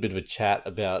stream, did a bit of a chat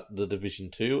about the Division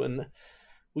 2, and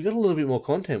we got a little bit more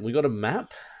content. We got a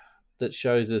map that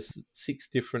shows us 6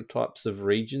 different types of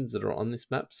regions that are on this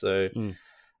map. So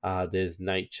there's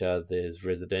nature, there's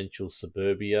residential,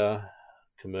 suburbia,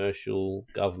 commercial,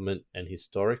 government, and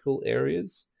historical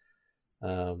areas.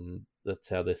 That's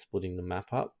how they're splitting the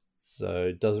map up. So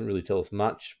it doesn't really tell us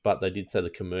much, but they did say the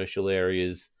commercial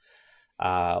areas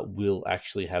will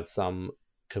actually have some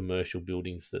commercial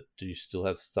buildings that do still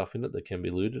have stuff in it that can be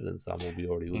looted, and some will be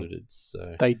already looted.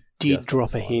 So They did that's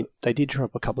drop a fine. hint. They did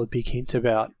drop a couple of big hints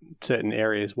about certain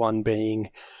areas. One being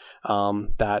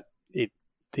that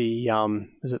the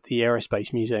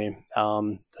Aerospace Museum,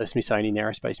 the Smithsonian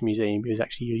Aerospace Museum, was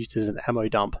actually used as an ammo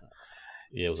dump.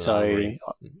 Yeah, it was So an armory.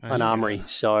 an armory.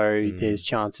 So there's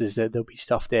chances that there'll be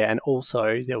stuff there. And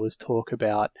also there was talk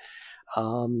about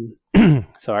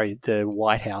the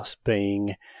White House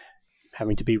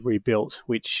having to be rebuilt,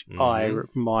 which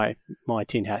my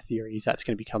tin hat theory is that's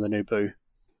going to become the new Boo.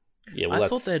 Yeah, well, I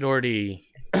thought they'd already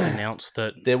announced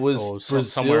that There was or Brazil,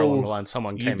 somewhere along the line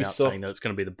someone came out Ubisoft- saying that it's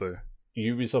going to be the Boo.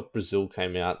 Ubisoft Brazil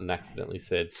came out and accidentally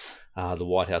said the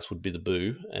White House would be the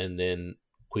Boo, and then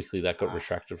quickly that got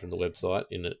retracted from the website.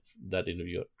 That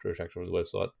interview got retracted from the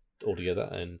website altogether,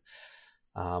 and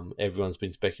everyone's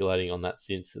been speculating on that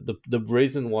since. The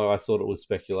reason why I thought it was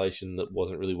speculation that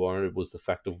wasn't really warranted was the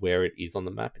fact of where it is on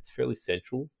the map. It's fairly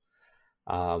central.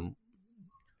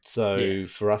 So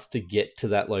for us to get to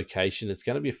that location, it's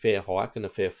going to be a fair hike and a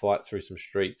fair fight through some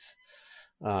streets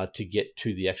to get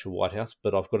to the actual White House.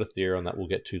 But I've got a theory on that we'll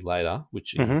get to later,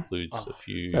 which includes a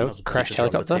few... Oh, I was about crash to drop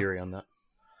a helicopter? theory on that.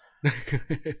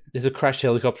 There's a crashed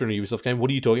helicopter in a Ubisoft game. What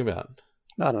are you talking about?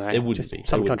 I don't know. It wouldn't just be. It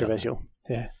something wouldn't controversial.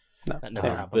 Yeah. No. That never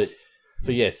Yeah. happens.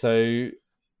 But yeah, so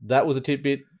that was a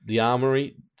tidbit. The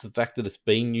armory, the fact that it's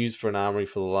been used for an armory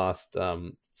for the last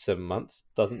 7 months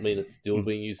doesn't mean it's still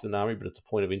being used as an armory, but it's a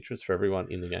point of interest for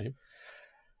everyone in the game.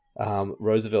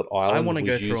 Roosevelt Island. I want to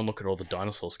go was through used- and look at all the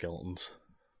dinosaur skeletons.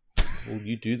 Well,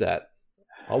 you do that.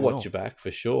 I'll watch your back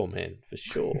for sure, man. For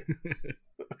sure.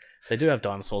 They do have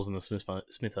dinosaurs in the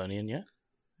Smithsonian, yeah?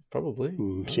 Probably.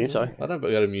 Assume so. I don't know, but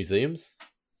we go to museums.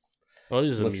 Well, it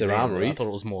is a Unless they're museum. But I armories. thought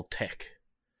it was more tech.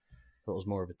 I thought it was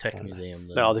more of a tech museum.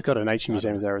 Than... No, they've got a nature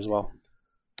museum there as well.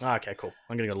 Okay, cool.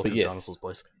 I'm going to go look But at yes. dinosaurs,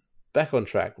 please. Back on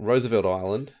track. Roosevelt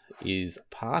Island is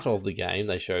part of the game.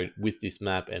 They showed with this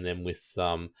map and then with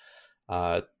some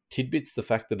tidbits, the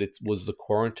fact that it was the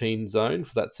quarantine zone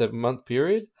for that 7-month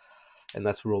period, and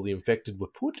that's where all the infected were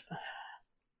put.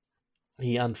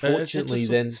 He But unfortunately it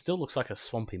then... still looks like a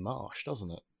swampy marsh,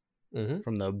 doesn't it?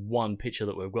 from the one picture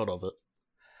that we've got of it.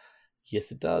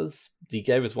 Yes, it does. He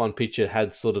gave us one picture,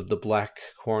 had sort of the black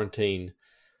quarantine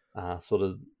sort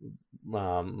of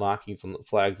markings on the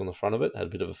flags on the front of it, had a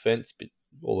bit of a fence,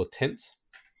 all the tents.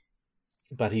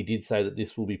 But he did say that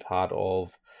this will be part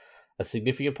of a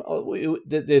significant...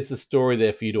 There's a story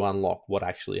there for you to unlock what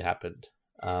actually happened.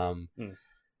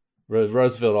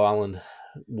 Roosevelt Island,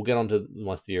 we'll get onto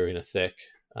my theory in a sec.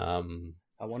 I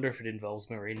wonder if it involves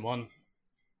Marine One.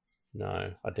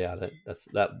 No, I doubt it.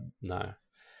 No.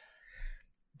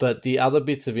 But the other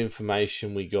bits of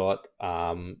information we got,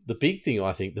 the big thing,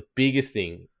 I think, the biggest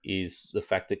thing is the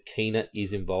fact that Kina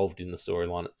is involved in the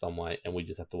storyline in some way, and we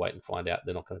just have to wait and find out.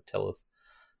 They're not going to tell us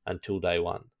until day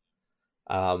one.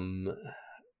 A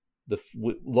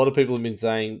lot of people have been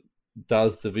saying,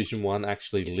 does Division 1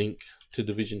 actually link to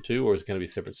Division 2, or is it going to be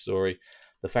a separate story?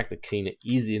 The fact that Kina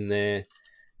is in there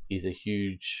is a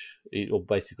huge... It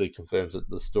basically confirms that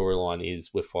the storyline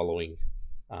is we're following...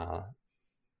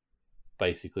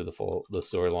 basically the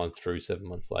storyline through 7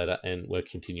 months later, and we're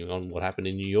continuing on what happened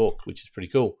in New York, which is pretty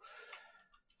cool.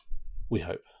 We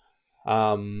hope.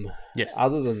 Yes.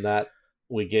 Other than that,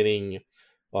 we're getting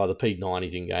the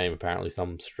P90s in game. Apparently,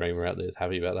 some streamer out there is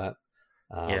happy about that.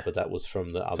 But that was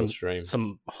from the other stream.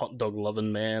 Some hot dog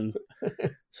loving man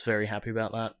is very happy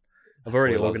about that. I've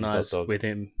already organised with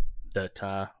him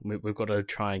that we've got to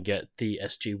try and get the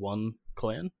SG1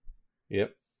 clan.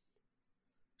 Yep.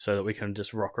 So that we can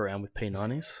just rock around with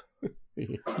P90s.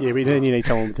 Yeah, but then you need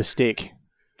someone with a stick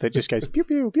that just goes pew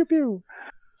pew pew pew.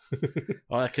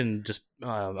 I can just.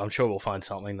 I'm sure we'll find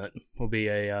something that will be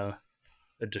a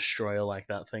destroyer like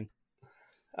that thing.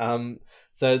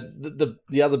 So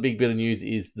the other big bit of news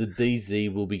is the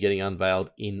DZ will be getting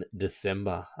unveiled in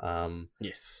December.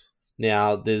 Yes.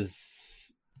 Now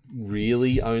there's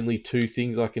really only two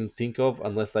things I can think of,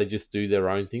 unless they just do their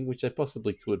own thing, which they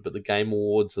possibly could. But the Game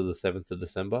Awards are the 7th of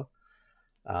December.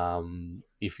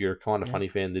 If you're a Kind of Funny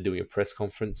fan, they're doing a press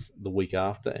conference the week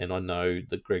after, and I know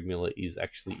that Greg Miller is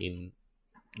actually in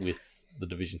with the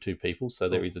Division 2 people, so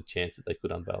there is a chance that they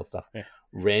could unveil stuff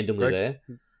randomly there.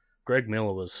 Greg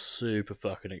Miller was super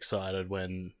fucking excited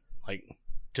when,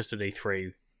 just at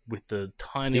E3 with the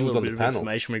tiny little bit of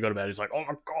information we got about it. He's like, "Oh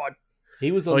my god!"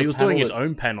 He was doing his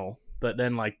own panel, but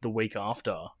then the week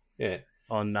after,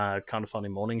 on Kind of Funny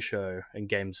Morning Show and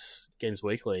Games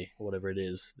Weekly or whatever it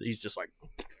is, he's just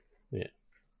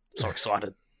so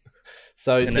excited.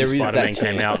 So and then Spider-Man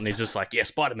came out, and he's just like, "Yeah,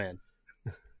 Spider-Man."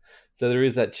 So there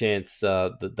is that chance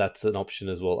that's an option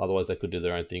as well. Otherwise, they could do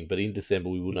their own thing. But in December,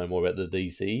 we will know more about the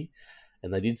DC.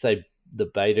 And they did say the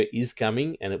beta is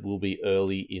coming, and it will be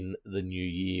early in the new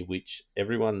year, which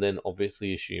everyone then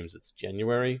obviously assumes it's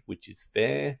January, which is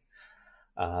fair.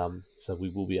 So we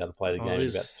will be able to play the game in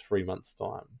about 3 months'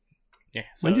 time. Yeah.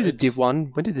 So when did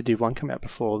the Div 1 come out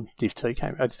before Div 2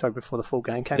 came out? So before the full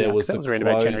game came out? That was around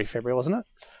about January, February, wasn't it?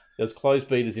 There was closed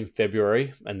betas in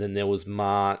February, and then there was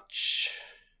March...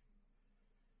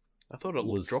 I thought it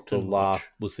was dropped the in last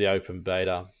was the open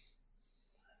beta.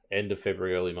 End of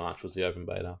February, early March was the open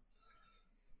beta.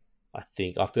 I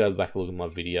think I have to go back and look at my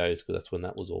videos because that's when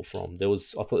that was all from. I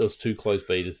thought there was 2 closed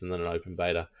betas and then an open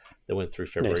beta that went through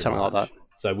February. Yeah, something March. like that.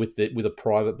 So with a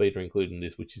private beta included in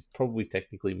this, which is probably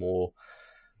technically more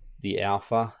the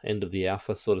alpha end of the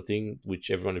alpha sort of thing, which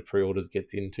everyone who pre-orders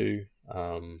gets into.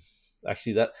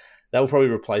 Actually, that will probably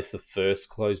replace the first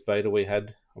closed beta we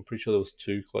had. I'm pretty sure there was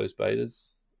 2 closed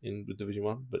betas in with Division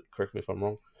 1, but correct me if I'm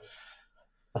wrong.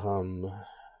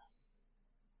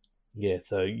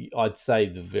 So I'd say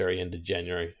the very end of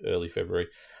January, early February.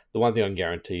 The one thing I can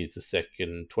guarantee is the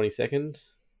 22nd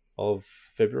of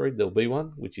February, there'll be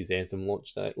one, which is Anthem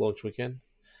launch weekend.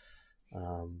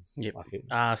 Yep.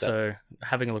 So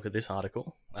having a look at this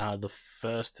article, the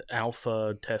first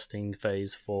alpha testing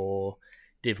phase for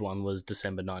Div 1 was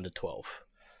December 9 to 12.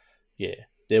 Yeah.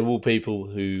 There will be people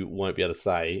who won't be able to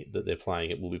say that they're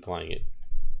playing it, will be playing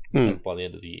it by the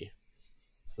end of the year.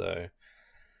 So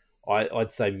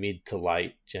I'd say mid to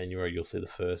late January, you'll see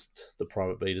the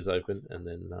private betas open, and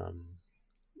then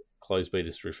closed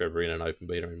betas through February and an open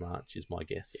beta in March is my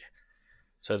guess. Yeah.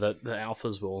 So the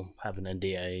alphas will have an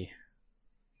NDA.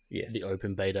 Yes. The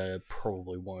open beta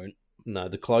probably won't. No,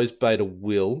 the closed beta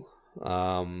will.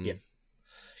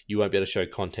 You won't be able to show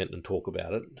content and talk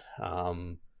about it.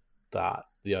 But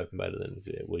the open beta then is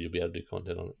you'll be able to do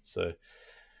content on it. So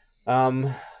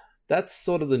that's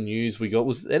sort of the news we got.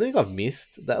 Was anything I've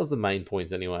missed? That was the main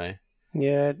points anyway.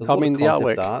 Yeah, the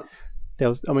artwork. Art.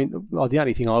 The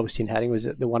only thing I was tin-hatting was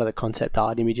that one of the concept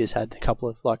art images had a couple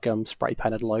of spray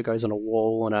painted logos on a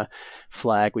wall and a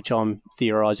flag, which I'm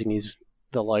theorising is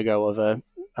the logo of a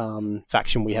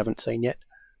faction we haven't seen yet.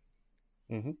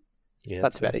 Yeah,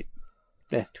 That's about it.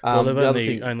 Well, they've the other only,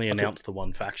 thing- only okay. announced the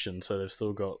one faction, so they've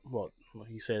still got what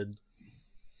he said.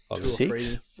 Oh, 2 or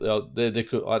 6? 3. They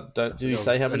could. I don't. Did he There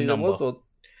say was how a many there was? number.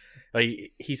 Or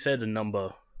He said a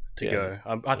number to Yeah.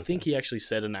 go. I think he actually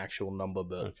said an actual number,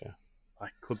 but okay. I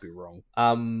could be wrong.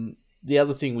 The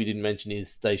other thing we didn't mention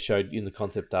is they showed in the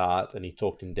concept art, and he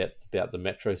talked in depth about the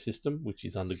metro system, which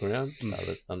is underground,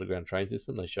 the underground train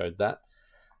system. They showed that.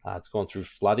 It's gone through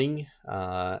flooding,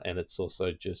 and it's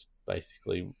also just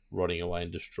basically rotting away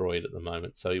and destroyed at the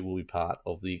moment. So it will be part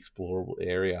of the explorable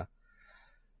area,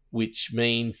 which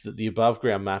means that the above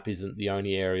ground map isn't the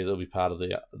only area that'll be part of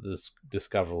the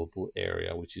discoverable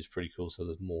area, which is pretty cool. So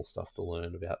there's more stuff to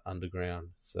learn about underground.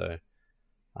 So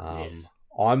Yes.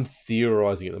 I'm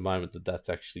theorizing at the moment that that's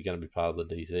actually going to be part of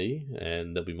the DZ,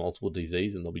 and there'll be multiple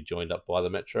DZs, and they'll be joined up by the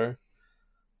metro.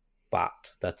 But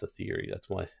that's a theory. That's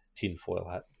my tinfoil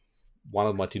hat. One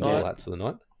of my tinfoil hats for the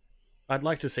night. I'd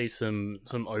like to see some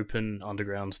open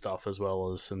underground stuff as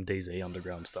well as some DZ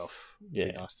underground stuff. It'd be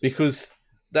Yeah, nice to see. because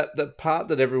that part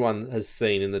that everyone has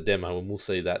seen in the demo, and we'll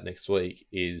see that next week,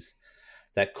 is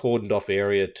that cordoned off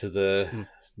area to the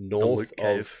north loot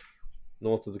cave.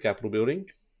 of the Capitol building.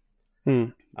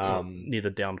 Near the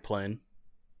downed plane.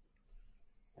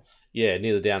 Yeah,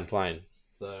 near the down plane.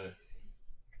 So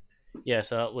Yeah,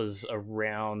 so that was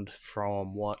around,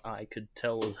 from what I could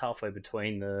tell, was halfway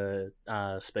between the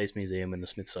Space Museum and the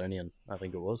Smithsonian, I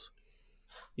think it was.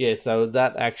 yeah, so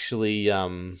that actually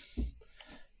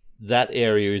that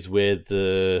area is where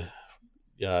the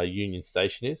Union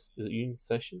Station is. Is it Union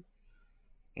Station?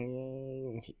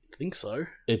 I think so.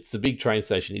 It's the big train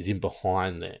station is in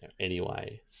behind there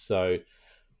anyway. So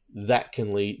that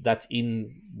can lead. That's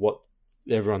in what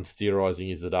everyone's theorizing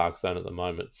is the dark zone at the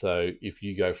moment. So if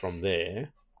you go from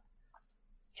there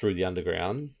through the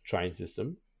underground train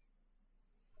system,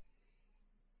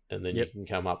 and then you can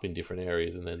come up in different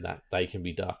areas, and then that they can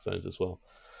be dark zones as well.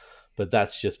 But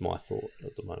that's just my thought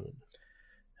at the moment.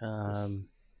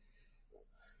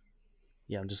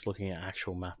 Yeah, I'm just looking at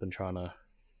actual map and trying to.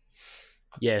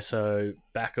 Yeah, so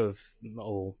back of,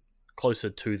 or closer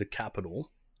to the Capitol,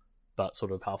 but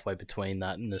sort of halfway between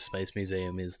that and the Space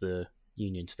Museum is the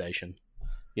Union Station.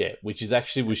 Yeah, which is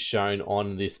actually was shown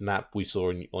on this map we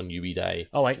saw on UB Day.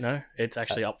 Oh wait, no, it's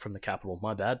actually up from the Capitol.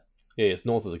 My bad. Yeah, it's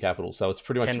north of the Capitol, so it's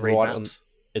pretty much Can read right on. maps.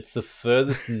 It's the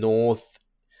furthest north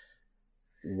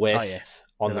west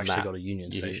Oh, yeah. on They've the actually map. got a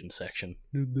Union You- Station section.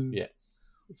 Yeah.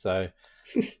 So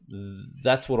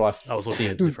that's what I I was looking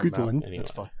at a think. different Good map. one. Anyway.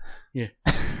 That's fine. Yeah,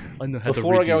 I know how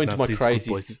Before to I read go these into my maps, these good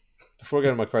crazy, boys. before I go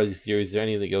into my crazy theories, is there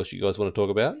anything else you guys want to talk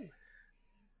about?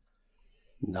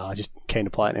 No, just keen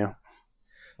to play it now.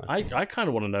 I kind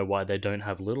of want to know why they don't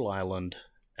have Little Island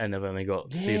and they've only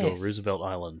got Theodore Yes. Roosevelt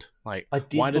Island. Like, I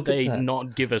did why did look at they that.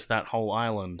 not give us that whole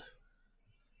island?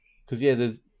 Because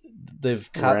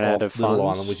they've cut Ran out off of Little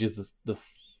funds. Island, which is the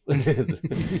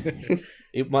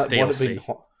it might have DLC.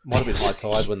 been high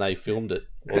tide when they filmed it,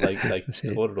 or they That's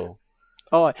it. caught it all.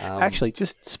 Oh, actually,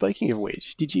 just speaking of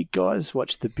which, did you guys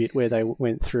watch the bit where they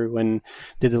went through and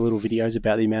did the little videos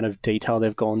about the amount of detail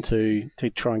they've gone to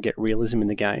try and get realism in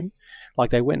the game? Like,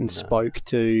 they went and No. spoke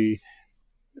to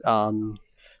some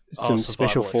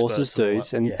special survival forces experts and all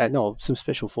dudes that, and yeah. some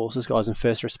special forces guys and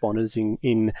first responders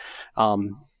in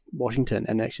Washington,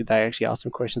 and they actually asked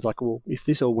them questions like, well, if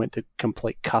this all went to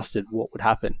complete custard, what would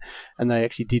happen? And they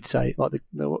actually did say, like,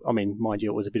 I mean, mind you,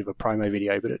 it was a bit of a promo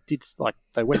video, but it did, like,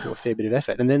 they went to a fair bit of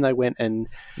effort, and then they went and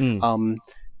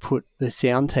put the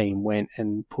sound team went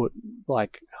and put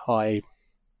like high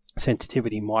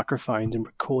sensitivity microphones and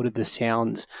recorded the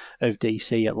sounds of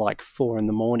DC at like 4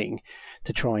 a.m.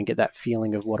 to try and get that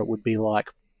feeling of what it would be like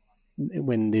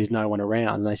when there's no one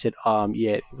around. And they said,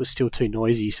 yeah, it was still too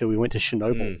noisy, so we went to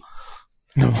Chernobyl.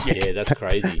 Yeah, that's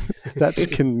crazy.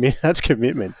 That's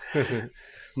commitment. I'm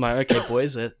like, okay,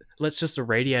 boys, let's just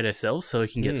irradiate ourselves so we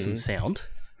can get some sound.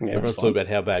 Yeah, Everyone's that's talking fine.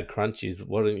 about how bad crunch is.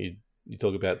 Why don't you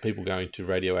talk about people going to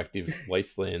radioactive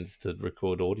wastelands to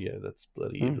record audio? That's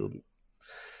bloody a little bit.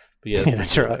 But yeah, Yeah,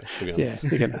 that's right. to be Yeah, honest.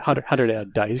 you can 100-hour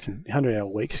days, 100-hour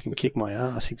weeks can kick my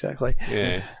ass. Exactly.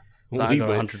 Yeah. So I We got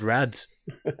went- 100 rads.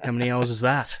 How many hours is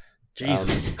that?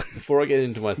 Jesus. Before I get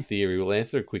into my theory, we'll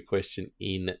answer a quick question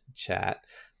in chat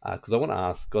because I want to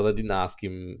ask. God, I didn't ask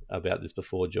him about this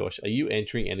before. Josh, are you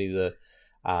entering any of the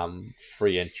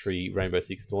free entry Rainbow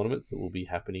Six tournaments that will be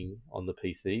happening on the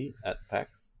PC at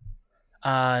PAX?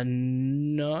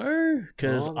 No,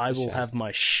 because Oh, that's I a will shame. have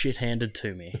my shit handed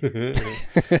to me.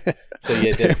 So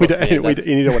yeah, Dead we Frost fan, don't, that's-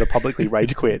 you don't want to publicly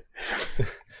rage quit.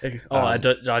 I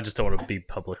just don't want to be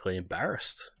publicly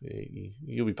embarrassed.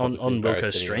 You'll be On publicly Wilco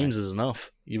embarrassed streams anyway. is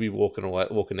enough. You'll be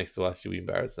walking next to us. You'll be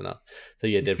embarrassed enough. So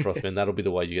yeah, Dead Frost Man. That'll be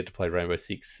the way you get to play Rainbow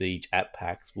Six Siege at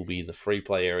PAX. We'll be in the free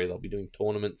play area. They'll be doing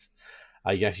tournaments.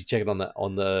 You can actually check it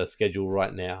on the schedule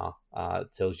right now.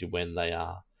 It tells you when they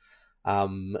are.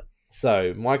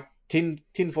 So my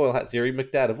tinfoil hat theory,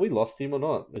 McDad. Have we lost him or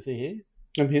not? Is he here?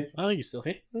 I'm here. I think he's still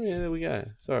here. Oh, yeah, there we go.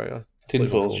 Sorry,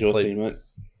 Tinfoil's your sleep. thing, mate.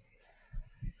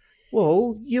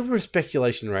 Well, you're a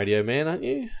speculation radio man, aren't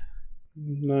you?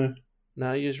 No.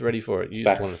 No, you're just ready for it. You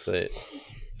Facts. just want to see it.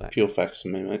 Facts. Pure facts for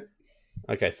me, mate.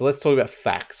 Okay, so let's talk about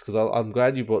facts because I'm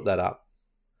glad you brought that up.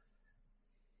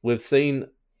 We've seen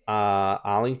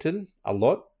Arlington a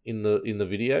lot in the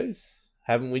videos,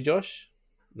 haven't we, Josh?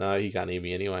 No, he can't hear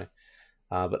me anyway.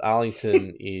 But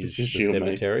Arlington is the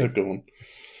cemetery. Go on.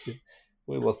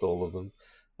 We lost all of them.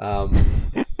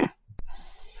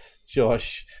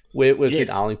 Josh, we've seen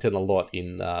Arlington a lot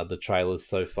in the trailers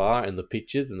so far and the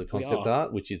pictures and the concept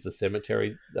art, which is the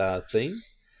cemetery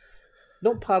scenes.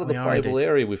 Not part of the playable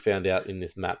area we found out in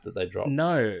this map that they dropped.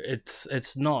 No,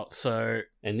 it's not. So,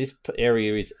 and this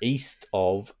area is east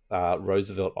of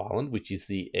Roosevelt Island, which is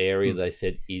the area they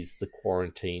said is the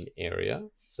quarantine area.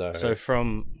 So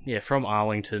from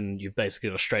Arlington, you've basically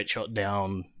got a straight shot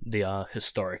down the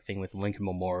historic thing with the Lincoln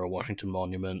Memorial, Washington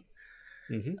Monument,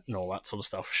 and all that sort of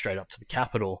stuff, straight up to the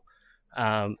Capitol.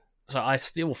 So I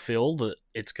still feel that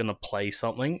it's going to play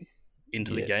something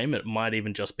into the game. It might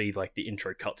even just be like the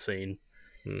intro cutscene.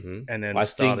 And then I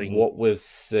think what we've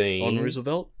seen on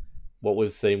Roosevelt, what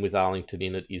we've seen with Arlington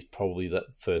in it is probably that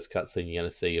first cutscene you're going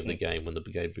to see of the game when the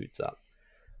game boots up.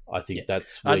 I think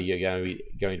that's where you're going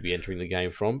to be entering the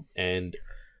game from, and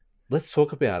let's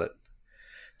talk about it.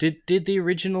 Did the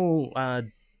original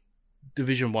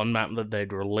Division 1 map that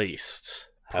they'd released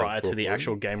prior to the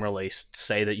actual game release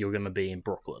say that you're going to be in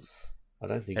Brooklyn? I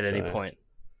don't think at any point.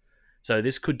 So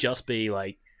this could just be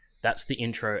like, that's the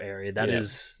intro area. That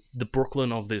is the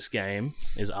Brooklyn of this game,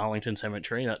 is Arlington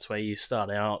Cemetery. That's where you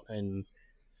start out and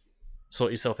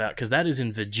sort yourself out, because that is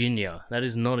in Virginia. That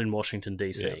is not in Washington,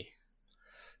 D.C. Yeah.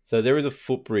 So there is a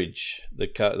footbridge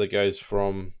that goes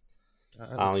from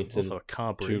Arlington also a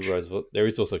car bridge to Roosevelt. There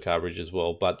is also a car bridge as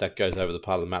well, but that goes over the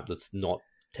part of the map that's not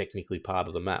technically part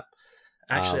of the map.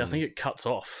 Actually, I think it cuts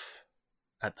off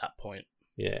at that point.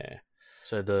 Yeah.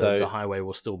 So the highway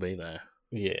will still be there.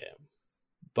 Yeah.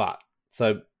 But,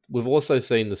 so we've also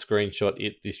seen the screenshot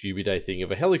at this UB Day thing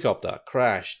of a helicopter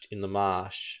crashed in the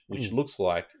marsh, which looks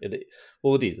like, it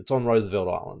is. It's on Roosevelt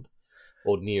Island,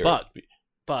 or near it.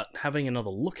 But having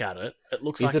another look at it, it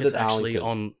looks like it's actually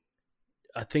on,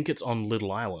 I think it's on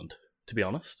Little Island, to be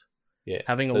honest. Yeah.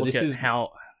 Having a look at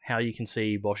how you can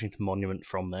see Washington Monument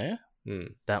from there,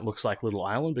 that looks like Little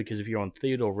Island, because if you're on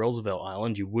Theodore Roosevelt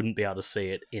Island, you wouldn't be able to see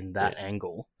it in that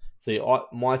angle. See,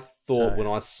 my thought when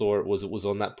I saw it was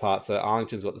on that part. So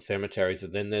Arlington's got the cemeteries,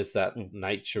 and then there's that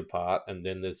nature part, and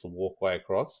then there's the walkway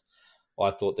across. I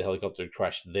thought the helicopter had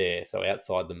crashed there. So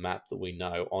outside the map that we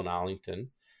know on Arlington,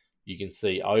 you can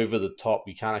see over the top.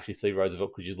 You can't actually see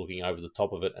Roosevelt because you're looking over the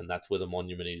top of it, and that's where the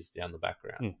monument is down the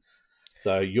background.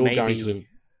 So you're going to...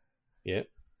 Yeah.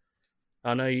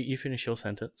 Oh, no, you finish your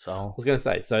sentence. I was going to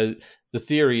say, so the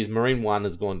theory is Marine 1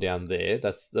 has gone down there.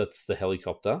 That's the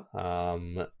helicopter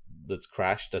that's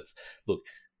crashed. Look,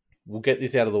 we'll get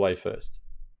this out of the way first.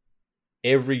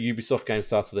 Every Ubisoft game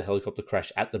starts with a helicopter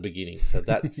crash at the beginning. So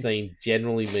that scene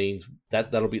generally means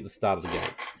that'll be at the start of the game.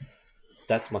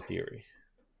 That's my theory.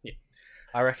 Yeah.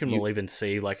 I reckon we'll even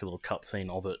see like a little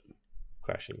cutscene of it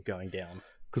crashing, going down.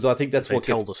 Because I think that's what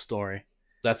tells the story.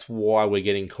 That's why we're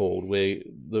getting called.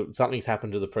 Something's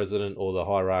happened to the president or the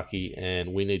hierarchy,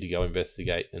 and we need to go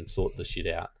investigate and sort the shit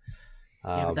out.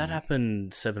 Yeah, but that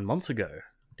happened 7 months ago,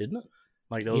 didn't it?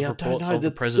 Like there was reports of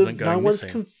the president going missing.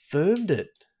 No one's confirmed it.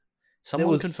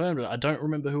 Someone confirmed it. I don't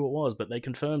remember who it was, but they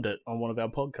confirmed it on one of our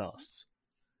podcasts.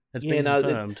 It's been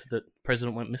confirmed that the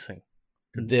president went missing.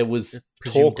 There was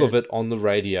talk of it on the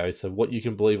radio, so what you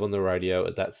can believe on the radio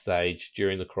at that stage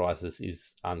during the crisis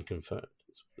is unconfirmed.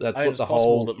 That's what the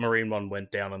whole that Marine 1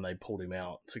 went down and they pulled him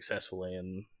out successfully,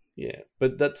 and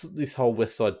but that's this whole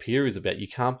West Side Pier is about. You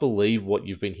can't believe what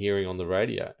you've been hearing on the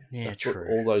radio. Yeah, that's true.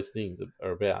 what all those things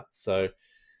are about. So,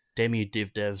 damn you,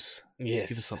 div devs! Just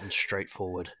give us something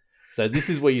straightforward. So this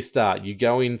is where you start. You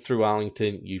go in through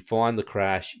Arlington, you find the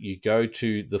crash, you go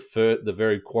to the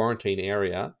very quarantine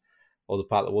area, or the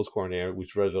part that was quarantine area,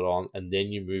 which Roosevelt Island, and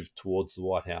then you move towards the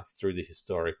White House through the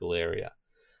historical area.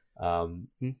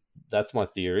 That's my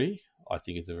theory. I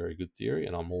think it's a very good theory,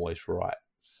 and I'm always right.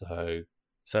 So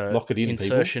lock it in,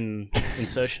 insertion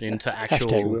into actual.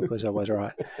 Hashtag Wilco's always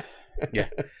right. Yeah,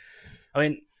 I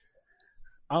mean,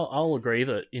 I'll agree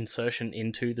that insertion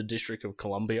into the District of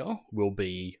Columbia will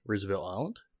be Roosevelt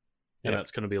Island, and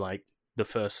that's going to be like the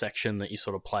first section that you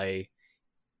sort of play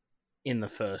in the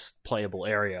first playable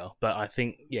area. But I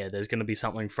think there's going to be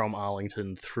something from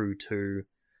Arlington through to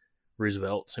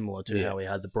Roosevelt, similar to how we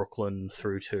had the Brooklyn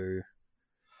through to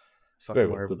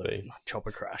wherever the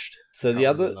chopper crashed. So the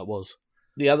other that was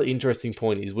the other interesting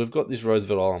point is we've got this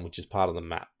Roosevelt Island, which is part of the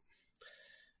map.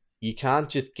 You can't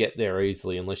just get there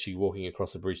easily unless you're walking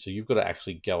across a bridge, so you've got to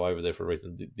actually go over there for a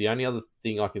reason. The only other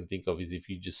thing I can think of is if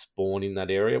you just spawn in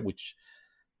that area, which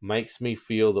makes me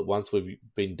feel that once we've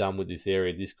been done with this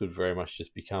area, this could very much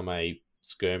just become a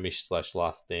skirmish /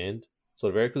 last stand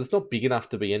sort of area, because it's not big enough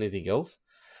to be anything else.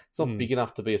 It's not big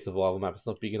enough to be a survival map. It's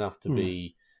not big enough to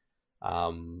be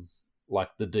like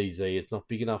the DZ. It's not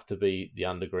big enough to be the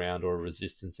underground or a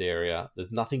resistance area.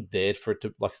 There's nothing there for it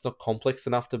to, like, it's not complex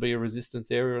enough to be a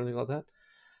resistance area or anything like that.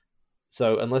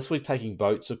 So unless we're taking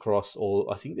boats across,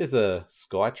 or I think there's a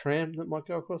sky tram that might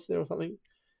go across there or something.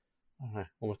 I don't know.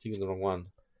 Or am I thinking the wrong one?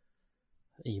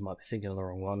 You might be thinking of the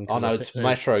wrong one. Oh no, it's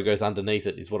Metro goes underneath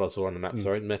it, is what I saw on the map.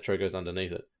 Sorry, Metro goes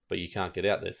underneath it, but you can't get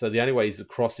out there. So the only way is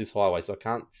across this highway. So I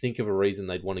can't think of a reason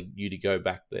they'd want you to go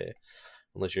back there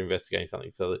unless you're investigating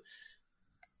something. So that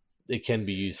it can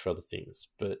be used for other things.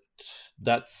 But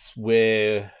that's what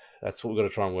we've got to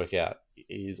try and work out.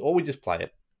 Or we just play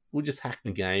it. We'll just hack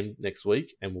the game next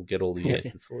week and we'll get all the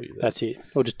answers for you there. That's it.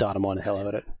 We'll just data mine the hell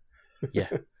out of it. Yeah.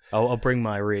 I'll bring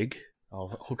my rig. I'll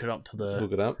hook it up to the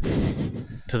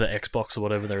Xbox or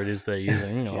whatever there it is they're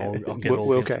using. I'll get all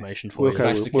the information for you.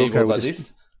 Smash the keyboard like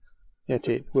this. That's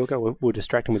it. We'll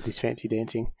distract them with this fancy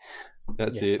dancing.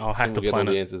 That's it. I'll hack the get planet.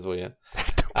 All the answers for you.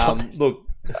 Look,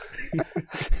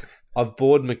 I've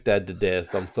bored McDad to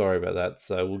death. I'm sorry about that.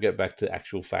 So we'll get back to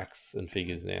actual facts and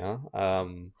figures now.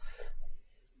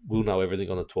 We'll know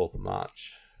everything on the 12th of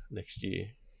March next year.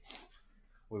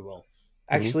 We will.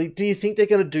 Actually, do you think they're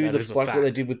going to do what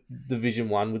they did with Division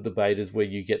 1 with the betas where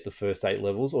you get the first 8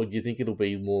 levels? Or do you think it'll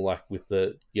be more like with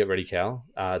the, get ready, Cal,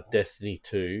 Destiny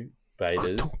 2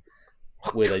 betas,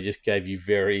 where they just gave you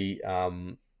very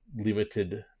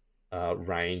limited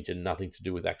range and nothing to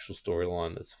do with actual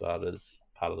storyline as far as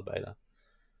part of the beta?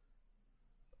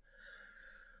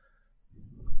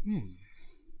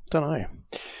 Don't know.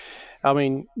 I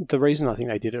mean, the reason I think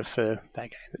they did it for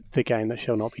that game, the game that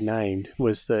shall not be named,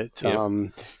 was that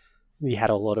you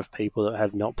had a lot of people that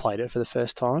have not played it for the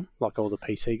first time, like all the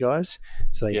PC guys.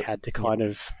 So they had to kind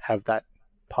of have that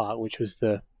part, which was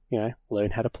the,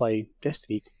 learn how to play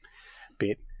Destiny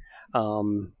bit,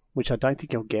 which I don't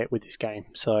think you'll get with this game.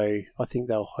 So I think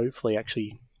they'll hopefully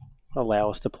actually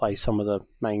allow us to play some of the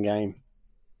main game.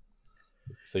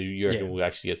 So you reckon we'll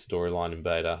actually get storyline in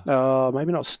beta?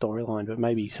 Maybe not storyline, but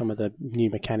maybe some of the new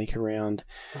mechanic around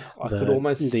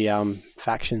the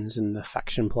factions and the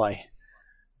faction play.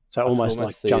 So almost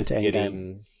like jump to end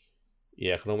game.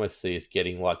 Yeah, I can almost see us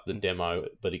getting like the demo,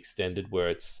 but extended,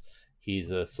 where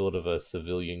here's a sort of a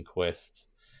civilian quest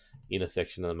in a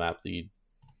section of the map that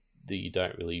you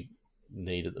don't really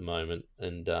need at the moment,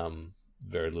 and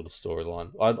very little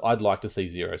storyline. I'd like to see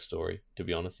zero story, to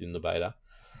be honest, in the beta.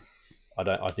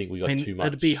 I think we got too much.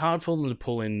 It'd be hard for them to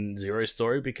pull in zero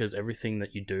story because everything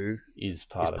that you do is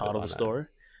part of the story.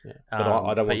 Yeah. But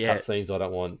I don't want cutscenes. I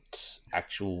don't want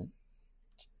actual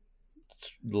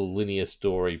linear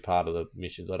story part of the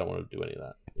missions. I don't want to do any of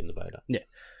that in the beta. Yeah.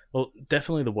 Well,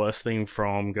 definitely the worst thing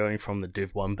from going from the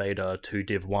Div 1 beta to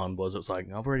Div 1 was it's like,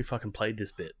 I've already fucking played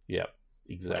this bit. Yeah,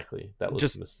 exactly. That was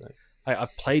just a mistake.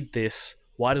 I've played this.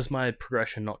 Why does my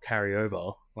progression not carry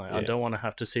over? I don't want to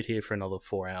have to sit here for another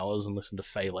 4 hours and listen to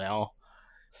Fei Lao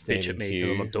bitch at me because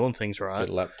I'm not doing things right. Get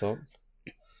a laptop.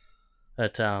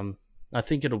 But I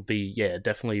think it'll be,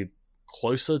 definitely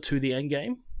closer to the end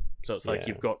game. So it's like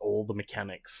you've got all the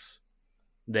mechanics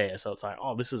there. So it's like,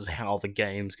 oh, this is how the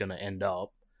game's going to end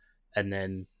up. And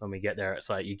then when we get there, it's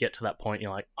like you get to that point,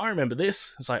 you're like, I remember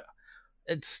this. It's like,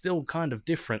 it's still kind of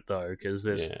different though, because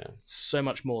there's so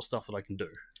much more stuff that I can do.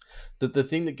 The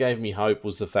thing that gave me hope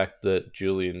was the fact that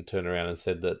Julian turned around and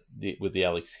said that with the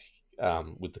Alex,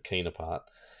 with the Keener part,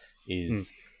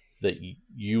 is that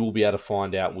you will be able to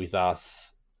find out with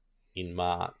us in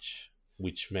March,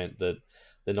 which meant that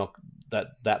they're not that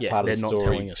part of the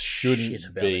story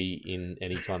shouldn't be in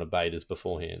any kind of betas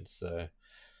beforehand. So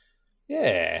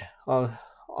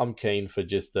I'm keen for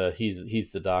just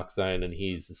here's the Dark Zone and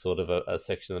here's sort of a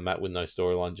section of the map with no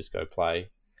storyline. Just go play.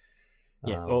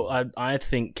 Yeah, well, I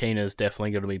think Keener's definitely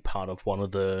going to be part of one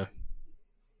of the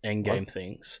end game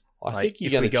things. I think you're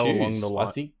going to choose. Along the line,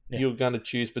 I think you're going to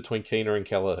choose between Keener and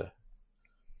Kelleher,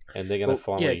 and they're going to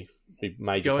finally be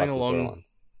major parts of the storyline.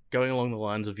 going along the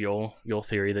lines of your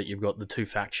theory that you've got the two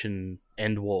faction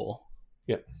end war.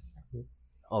 Yep.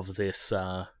 Of this.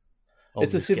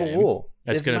 It's a civil war.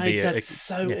 It's going to be that's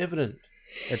so evident.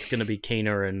 It's going to be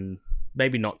Keener and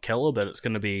maybe not Keller, but it's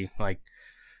going to be like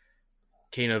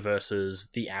Keener versus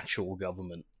the actual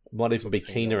government. Might even be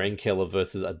Keener and Keller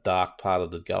versus a dark part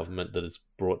of the government that has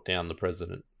brought down the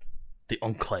president. The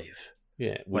Enclave.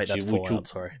 Yeah, Wait, that's Fallout,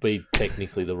 sorry. Be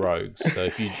technically the Rogues. So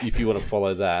if you want to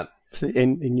follow that, So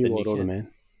in New World Order, man.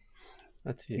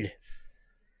 that's it. Yeah.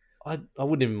 I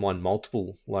wouldn't even mind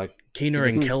multiple, like Keener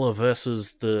and Keller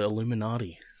versus the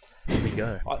Illuminati. There we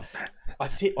go. I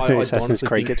think Assassin's honestly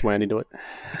Creed think, gets wound into it.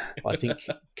 I think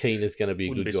Keener's going to be a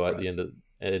Wouldn't good be guy at the surprised.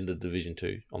 end of Division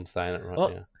 2. I'm saying it right Oh,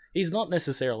 now. He's not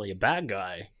necessarily a bad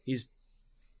guy. He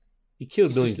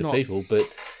killed he's millions just of not- people, but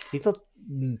he's not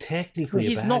technically.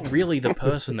 He's a bad not guy. really the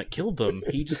person that killed them.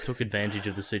 He just took advantage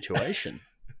of the situation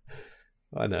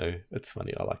I know, it's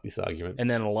funny. I like this argument. and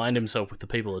then aligned himself with the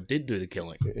people that did do the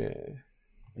killing, Yeah.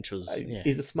 which was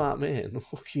He's a smart man.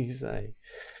 What can you say?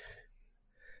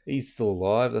 He's still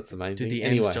alive. That's the main Do thing. the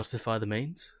Anyway, ends justify the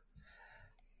means?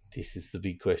 this is the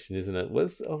big question, isn't it?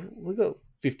 We've got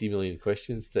 50 million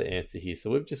questions to answer here, so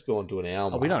we've just gone to an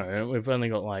hour. Oh, we don't. We've only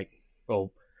got No.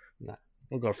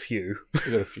 we've got a few.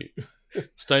 We've got a few.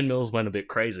 Stone Mills went a bit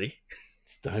crazy.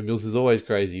 Stone Mills is always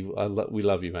crazy. We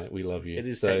love you, mate. We love you. It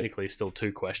is So, technically still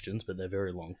 2 questions, but they're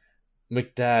very long.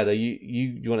 McDad, are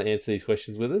you want to answer these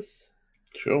questions with us?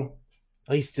 Sure.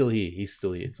 Oh, he's still here.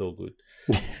 It's all good.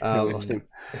 We lost him.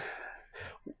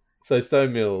 So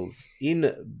Stone Mills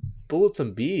in Bullets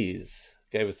and Beers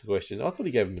gave us a question. I thought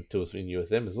he gave them to us in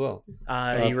USM as well.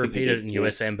 I He think he repeated it did, in yeah.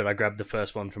 USM, but I grabbed the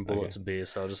first one from Bullets Okay. and Beer,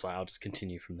 so I'll just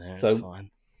continue from there. So- It's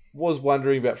fine. Was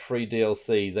wondering about free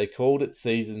DLC. They called it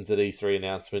seasons at E3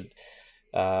 announcement.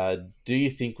 Do you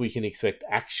think we can expect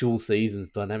actual seasons,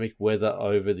 dynamic weather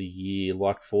over the year,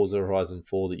 like Forza Horizon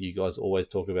 4 that you guys always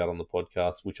talk about on the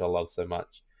podcast, which I love so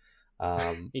much?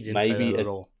 He didn't say that at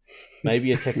all.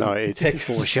 Maybe a tech. No, it's tech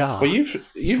for sure. Well, you've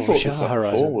For brought sure, this up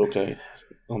Horizon. before, Wilco,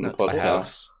 on the That's fine.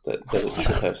 podcast that it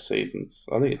should have seasons.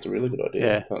 I think it's a really good idea.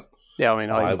 Yeah. But Yeah, I mean,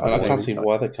 I can't see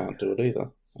why they can't do it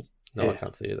either. No, I Yeah.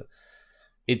 can't see it.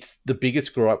 It's the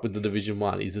biggest gripe with the Division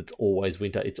 1 is it's always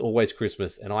winter. It's always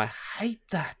Christmas, and I hate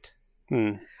that.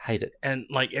 Hate it. And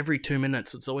like every 2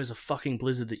 minutes, it's always a fucking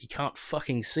blizzard that you can't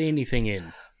fucking see anything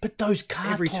in. But those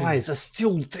car Every two- tyres are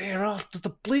still there after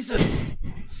the blizzard.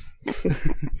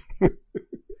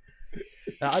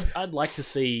 I'd like to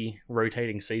see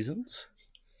rotating seasons,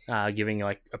 giving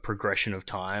like a progression of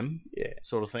time, Yeah.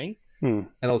 sort of thing. And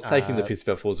I was taking the Uh, piss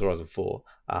about Forza Horizon 4.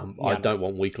 I Yeah. don't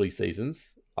want weekly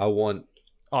seasons. I want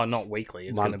Oh, not weekly.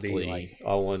 It's going to monthly. be like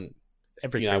I want,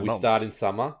 every 3 we months. start in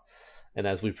summer, and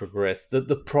as we progress,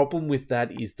 the problem with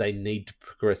that is they need to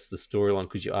progress the storyline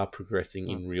because you are progressing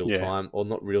in real Yeah. time, or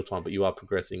not real time, but you are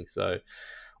progressing. So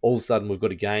all of a sudden, we've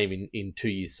got a game in 2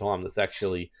 years' time that's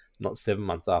actually not 7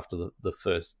 months after the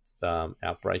first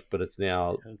outbreak, but it's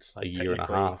now It's a like year and a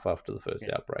technically- half after the first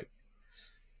Yeah. outbreak.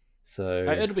 So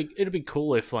It'd be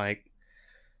cool if like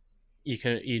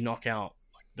you knock out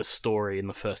like the story in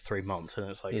the first 3 months, and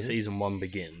it's like Mhm. season 1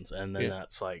 begins, and then Yeah.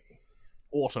 that's like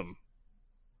autumn.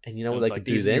 and you know And what it's they like, could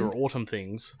do these are then? your autumn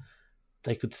things.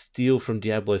 They could steal from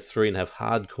Diablo 3 and have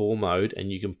hardcore mode,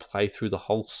 and you can play through the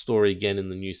whole story again in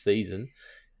the new season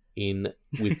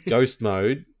with ghost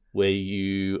mode, where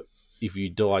if you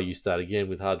die, you start again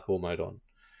with hardcore mode on.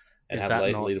 And Is have that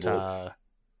leaderboards. not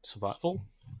survival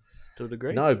to a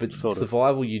degree? No, but Sort of.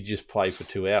 survival you just play for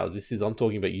 2 hours. I'm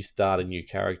talking about you start a new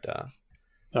character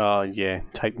yeah,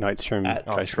 take notes from At-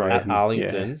 Ghost true. Road. at and-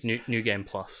 Arlington. New game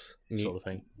plus New- sort of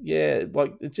thing. Yeah,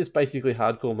 like it's just basically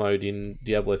hardcore mode in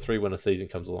Diablo 3 when a season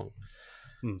comes along.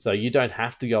 Hmm. So you don't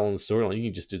have to go on the storyline. You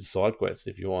can just do the side quests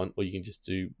if you want, or you can just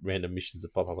do random missions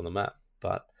that pop up on the map.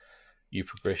 But you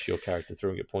progress your character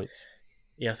through and get points.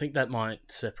 Yeah, I think that might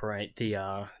separate the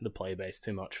player base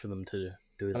too much for them to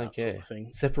do I that don't sort care. of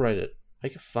thing. Separate it.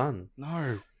 Make it fun.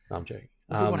 No. No, I'm joking.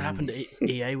 Look at what happened to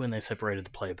EA when they separated the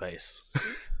player base.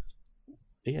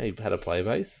 EA had a player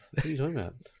base. What are you talking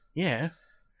about? Yeah.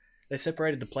 They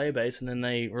separated the player base and then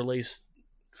they released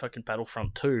fucking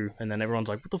Battlefront 2, and then everyone's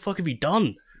like, what the fuck have you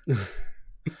done?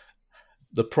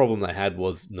 The problem they had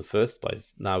was in the first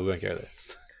place. No, we won't go there.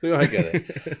 We won't go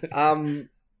there.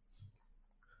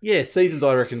 Yeah, seasons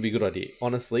I reckon would be a good idea.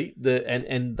 Honestly,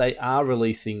 and they are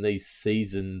releasing these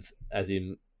seasons as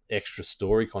in extra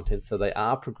story content, so they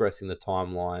are progressing the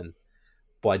timeline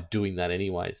by doing that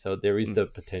anyway. So there is the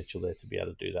potential there to be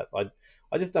able to do that.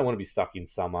 I just don't want to be stuck in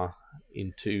summer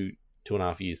in two and a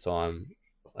half years time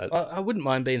I wouldn't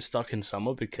mind being stuck in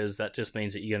summer because that just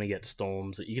means that you're going to get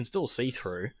storms that you can still see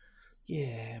through.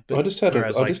 Yeah, I but just had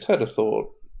whereas, I just had a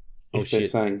thought. Oh, If they're shit.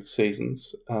 saying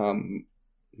seasons,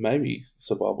 maybe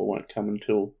survival won't come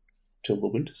until the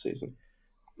winter season.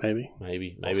 Maybe.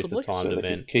 maybe it's a Possibly. timed So they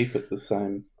event. can keep it the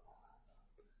same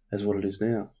as what it is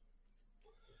now.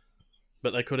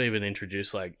 But they could even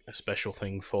introduce like a special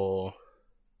thing for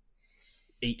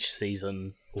each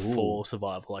season Ooh. for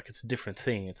survival. Like it's a different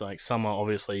thing. It's like summer,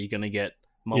 obviously, you're going to get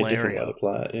Yeah, different way malaria. to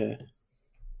play it. Yeah,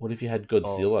 What if you had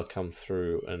Godzilla come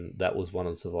through and that was one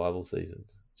of the survival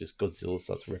seasons? Just Godzilla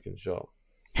starts wrecking shop.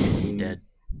 Dead.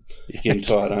 You're getting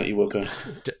tired, aren't you, Wilco?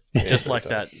 Just like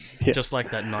okay. that. Yeah. Just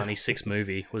like that '96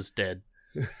 movie was dead.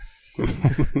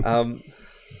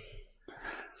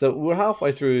 So we're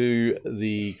halfway through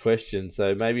the question.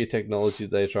 So maybe a technology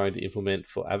they're trying to implement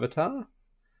for Avatar.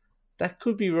 That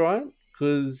could be right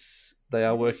because they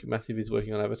are working. Massive is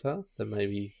working on Avatar, so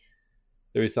maybe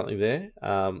there is something there.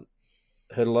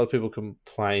 Heard a lot of people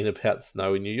complain about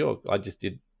snow in New York. I just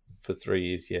did for 3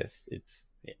 years. Yes, it's.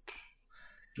 Yeah.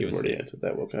 Give You've us already a- answered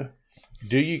that, Wilco.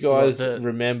 Do you guys What the-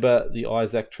 remember the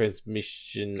Isaac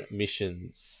transmission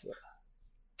missions?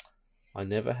 I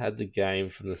never had the game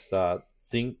from the start.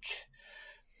 Think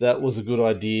that was a good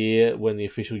idea when the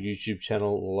official YouTube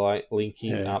channel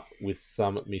linking Yeah. up with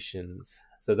some missions.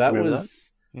 So that Remember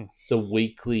was the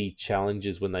weekly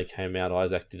challenges when they came out.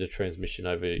 Isaac did a transmission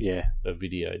over Yeah. a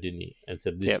video, didn't he? And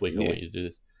said, "This Yep. week I Yeah. want you to do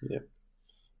this."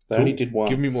 They only did one.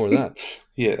 Give me more of that.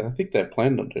 Yeah, I think they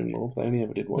planned on doing more. They only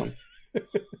ever did one.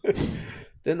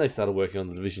 Then they started working on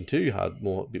the Division 2 a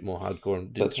bit more hardcore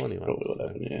and did That's 21. probably what so.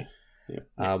 happened.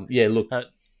 Yeah. Yeah, look, Uh,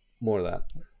 more of that.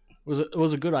 It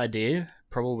was a good idea.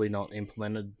 Probably not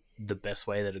implemented the best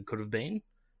way that it could have been.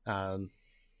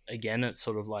 Again, it's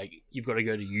sort of like you've got to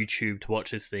go to YouTube to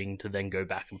watch this thing to then go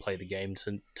back and play the game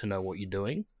to know what you're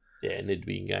doing. Yeah, it needed to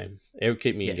be in game. It would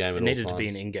keep me in game it at needed all to be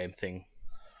an times. in-game thing.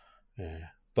 Yeah,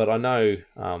 but I know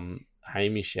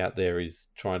Hamish out there is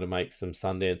trying to make some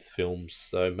Sundance films,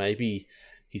 so maybe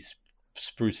he's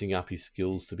sprucing up his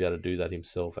skills to be able to do that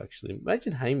himself. Actually,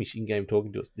 imagine Hamish in game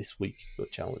talking to us this week. Your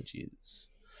challenge is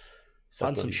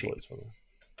Find That's some what sheep. his voice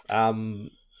was.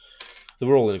 So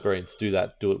we're all in agreement. Do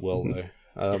that. Do it well though.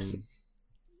 Yes.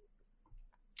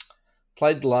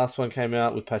 Played the last one, came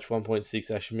out with patch 1.6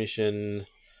 Ash Mission.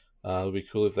 It would be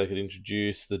cool if they could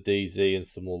introduce the DZ and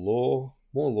some more lore.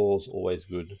 More lore's always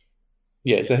good.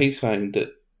 Yeah, so he's saying that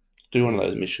do one of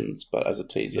those missions, but as a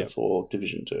teaser Yep. for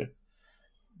Division 2.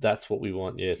 That's what we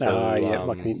want, yeah. So,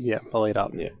 Yeah, follow it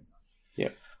up. Yeah.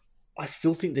 I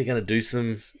still think they're going to do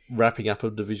some wrapping up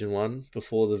of Division 1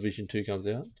 before the Division 2 comes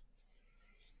out.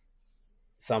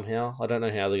 Somehow. I don't know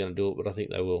how they're going to do it, but I think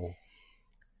they will.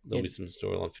 There'll be some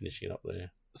storyline finishing it up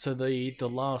there. So the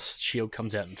last Shield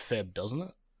comes out in Feb, doesn't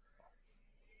it?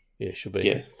 Yeah, it should be.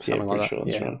 Yeah, Something like pretty that, sure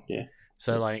that's yeah. right. Yeah.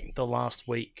 So like the last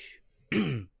week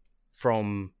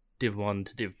from Div 1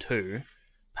 to Div 2,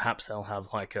 perhaps they'll have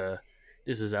like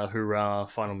this is our hurrah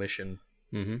final mission,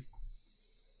 Mm-hmm.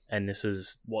 and this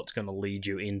is what's going to lead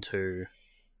you into,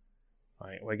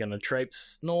 like, we're going to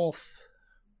traipse north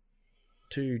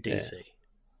to DC.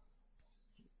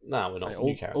 No, we're not. Like,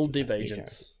 New characters, all Div mate, new agents,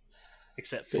 characters.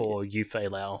 except But for Yufei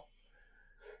Lau.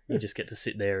 You just get to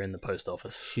sit there in the post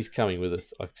office. She's coming with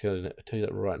us. I tell you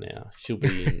that right now. She'll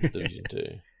be in Division 2.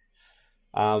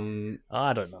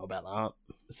 I don't know about that.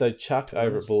 So Chuck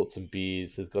over at Bullets and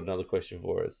Beers has got another question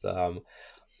for us.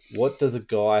 What does a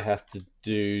guy have to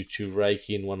do to rake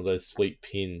in one of those sweet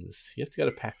pins? You have to go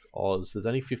to PAX Oz. There's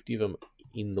only 50 of them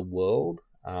in the world.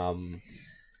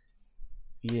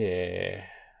 Yeah.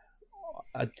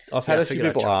 I've had a few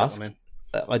people ask.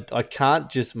 I can't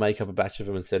just make up a batch of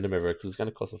them and send them everywhere because it's going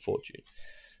to cost a fortune.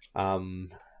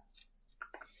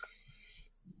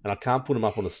 And I can't put them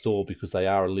up on a store because they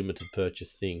are a limited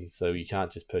purchase thing, so you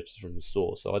can't just purchase from the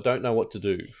store. So I don't know what to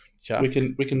do. Chuck? We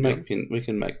can make Yes. we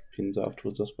can make pins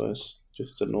afterwards, I suppose.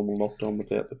 Just a normal lockdown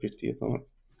without the 50th on it.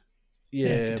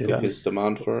 Yeah, do but If there's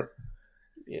demand for it.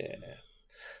 yeah,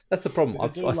 that's the problem. We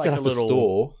do I like set a up little- a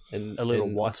store and A little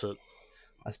and what's it?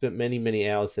 I spent many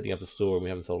hours setting up a store and we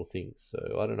haven't sold a thing. So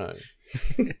I don't know.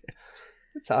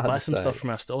 It's hard Buy to some say. stuff from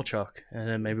our store, Chuck, and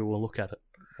then maybe we'll look at it.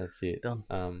 That's it. Done.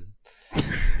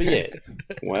 But yeah,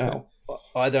 Wow.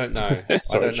 I don't know. I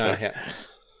Sorry, don't know Chuck. how.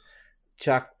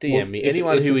 Chuck, DM Well, me. if-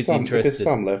 Anyone if who there's is some, If there's interested.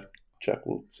 some left, Chuck,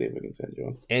 we'll see if we can send you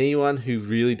one. Anyone who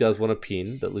really does want a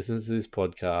pin that listens to this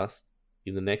podcast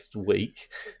in the next week,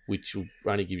 which will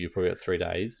only give you probably about 3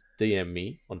 days, DM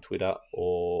me on Twitter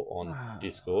or on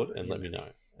Discord and let me know,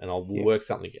 and I'll Yeah. work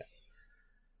something out.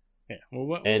 Yeah,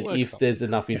 we'll And work if something. there's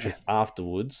enough interest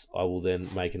afterwards, I will then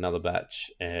make another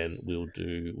batch and we'll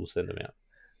send them out.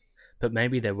 But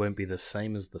maybe they won't be the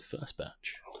same as the first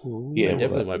batch. They well, definitely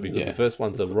that- won't, because yeah. the first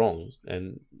ones are wrong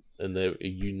and they're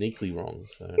uniquely wrong.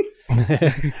 So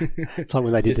It's like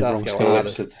when they did Just the wrong ask our story.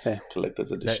 artists.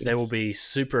 Collector's editions. They will be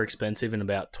super expensive in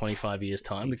about 25 years'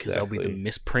 time because they'll be the Exactly.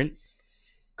 misprint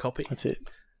copy. That's it.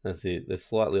 that's it. They're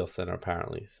slightly off center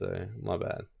apparently. So my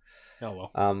bad. Oh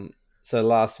well. So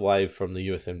last wave from the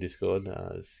USM Discord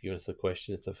has given us a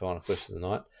question. It's the final question of the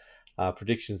night.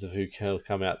 Predictions of who can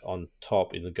come out on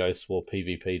top in the Ghost War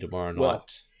PvP tomorrow Well,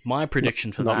 night. My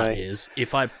prediction for not that me. is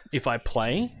if I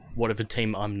play whatever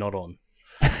team I'm not on.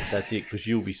 That's it, because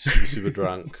you'll be super, super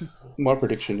drunk. My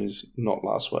prediction is not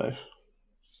last wave.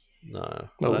 No, I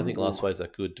don't think last wave's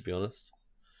that good, to be honest.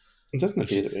 It doesn't You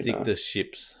appear should to be. stick No. to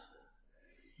ships.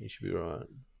 You should be right.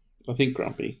 I think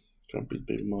Grumpy's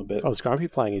been my bet. Oh, is Grumpy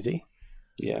playing, is he?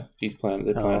 Yeah, he's playing.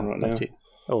 They're playing right now. That's it.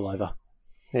 All over.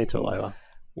 It's all over.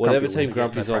 Whatever Grumpy team will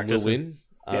Grumpy's win. on will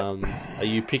win. Are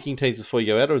you picking teams before you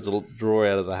go out, or is it a draw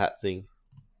out of the hat thing?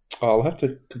 I'll have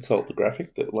to consult the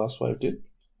graphic that Last Wave did,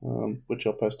 which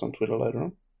I'll post on Twitter later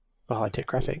on. A high-tech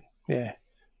graphic. Yeah.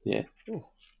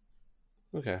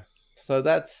 Okay, so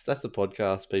that's a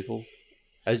podcast, people.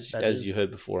 As That you is. heard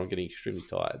before, I'm getting extremely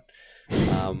tired.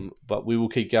 But we will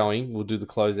keep going. We'll do the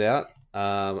closeout.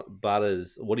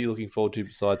 Butters, what are you looking forward to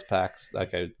besides PAX?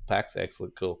 Okay, PAX,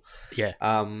 excellent, cool. Yeah,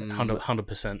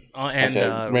 100%. Oh, and Okay,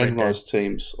 Red Dead. randomised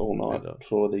teams all night Red Dead.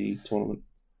 for the tournament.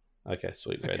 Okay,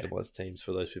 sweet. Okay. Randomised teams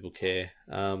for those people care.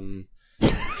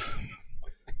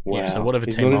 Wow. Yeah, so whatever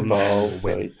he's team not I'm not on involved, will so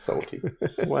win. he's salty.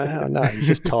 Wow, no, he's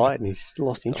just tired and he's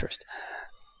lost interest.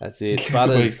 That's it. Look at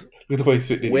the way- Butters. look at the way he's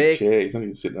sitting in Where- his chair. He's not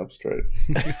even sitting up straight.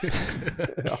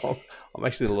 I'm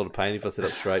actually in a lot of pain if I sit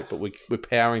up straight, but we're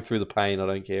powering through the pain. I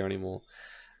don't care anymore.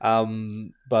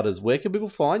 Butters, where can people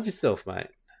find yourself, mate?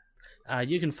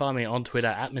 You can find me on Twitter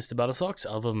at Mr. Buttersocks.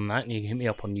 Other than that, you can hit me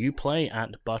up on Uplay at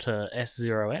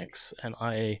ButterS0X, and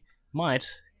I might,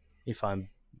 if I'm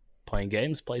playing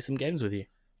games, play some games with you.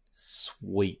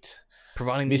 Sweet.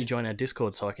 Providing that you Miss- join our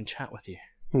Discord so I can chat with you.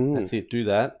 That's it. Do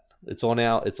that. It's on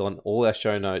all our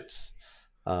show notes.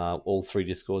 All 3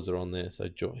 Discords are on there, so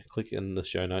click in the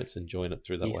show notes and join it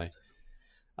through that way. Yes.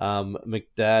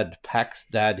 McDad, Pax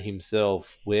Dad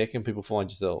himself. Where can people find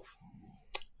yourself?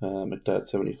 McDad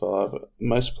 75.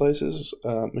 Most places,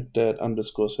 McDad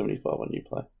 _75 on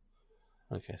Uplay.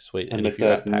 Okay, sweet. And if you're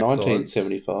McDad at PAX Oz,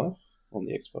 1975 on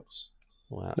the Xbox.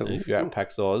 wow. And if you're at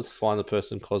PAX Oz, find the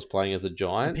person cosplaying as a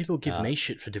giant. People give me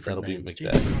shit for different that'll be names.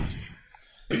 McDad. Jesus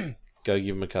Christ. Go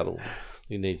give him a cuddle.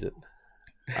 He needs it.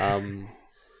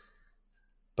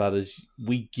 But as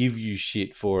we give you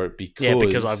shit for it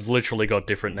Because I've literally got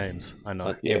different names. I know.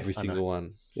 on Yeah, every I know. single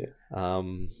one. Yeah.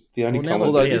 Although The only comment Now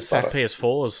Although that this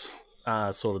PS4's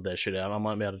sorted their shit out, I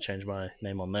might be able to change my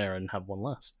name on there and have one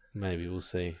less. Maybe we'll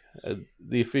see.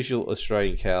 The official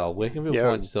Australian Cal. Where can people Yeah.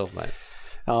 find yourself, mate?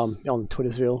 On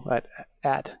Twittersville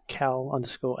at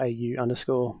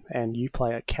cal_au_ and you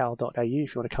play at cal.au if you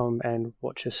want to come and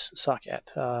watch us suck at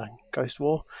Ghost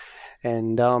War,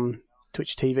 and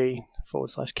Twitch TV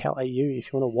 /cal.au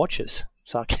if you want to watch us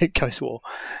suck at Ghost War.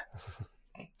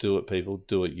 Do it, people.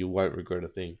 Do it. You won't regret a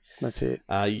thing. That's it.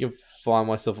 You can find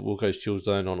myself at Wilco's Chill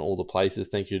Zone on all the places.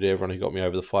 Thank you to everyone who got me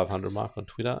over the 500 mark on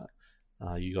Twitter.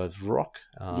 You guys rock.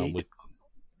 Yeet.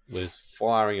 We're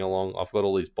firing along. I've got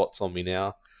all these bots on me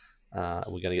now. We're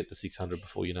going to get to 600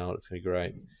 before you know it. It's going to be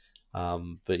great.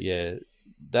 But yeah,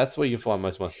 that's where you can find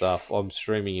most of my stuff. I'm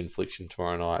streaming Infliction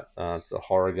tomorrow night. It's a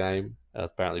horror game.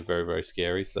 It's apparently very, very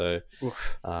scary. So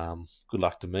good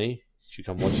luck to me. You should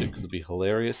come watch it because it'll be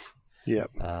hilarious.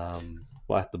 Yep.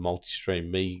 We'll have to multi-stream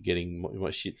me getting my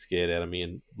shit scared out of me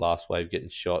and Last Wave getting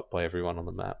shot by everyone on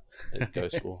the map at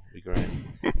Ghost War. It'll be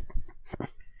great.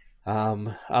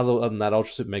 Other than that,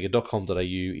 ultrasupermega.com.au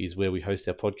is where we host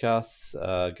our podcasts.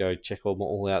 Go check them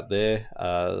all out there.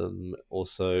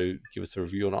 Also, give us a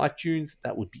review on iTunes.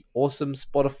 That would be awesome.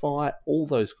 Spotify, all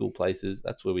those cool places.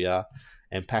 That's where we are.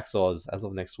 And PAX Oz, as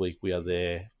of next week, we are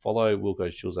there. Follow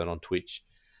Wilco's Chill Zone on Twitch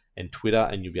and Twitter,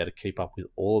 and you'll be able to keep up with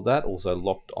all of that. Also,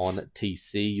 Locked On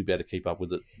TC, you'll be able to keep up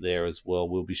with it there as well.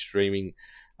 We'll be streaming,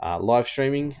 live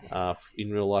streaming, in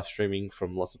real life streaming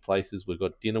from lots of places. We've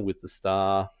got Dinner with the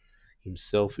Star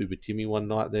himself, Uber Timmy, one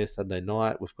night there, Sunday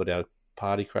night. We've got our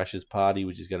Party Crashers party,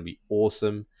 which is going to be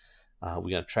awesome. We're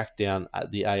going to track down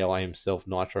the AI himself,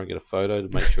 Nitro, and get a photo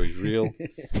to make sure he's real.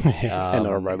 And not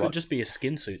a It robot. could just be a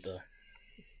skin suit, though.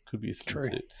 Could be a skin True.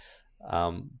 suit.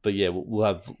 But yeah, we'll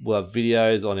have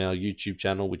videos on our YouTube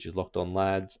channel, which is Locked On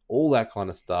Lads, all that kind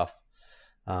of stuff.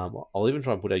 I'll even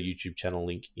try and put our YouTube channel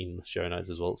link in the show notes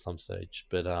as well at some stage,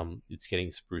 but it's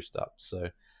getting spruced up. So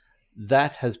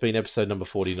that has been episode number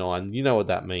 49. You know what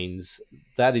that means.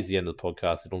 That is the end of the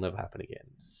podcast. It'll never happen again.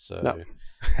 So No.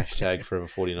 hashtag forever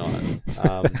 49.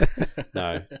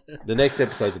 No, the next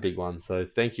episode's a big one. So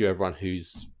thank you everyone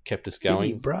who's kept us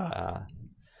going. Bruh.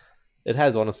 It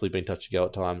has honestly been touch and go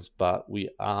at times, but we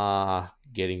are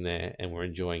getting there and we're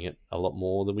enjoying it a lot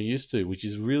more than we used to, which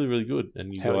is really, really good.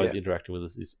 And you Hell guys yeah. interacting with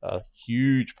us is a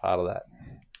huge part of that.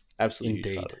 Absolutely huge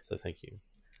Indeed. part of it. So thank you.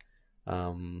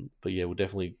 But yeah, we'll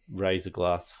definitely raise a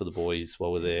glass for the boys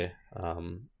while we're there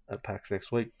at PAX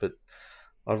next week. But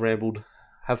I've rambled.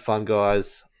 Have fun,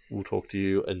 guys. We'll talk to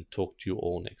you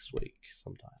all next week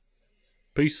sometime.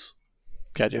 Peace.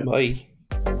 Catch ya. Bye.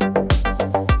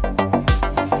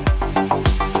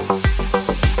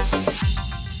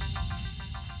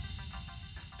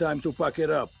 Time to pack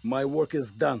it up. My work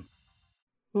is done.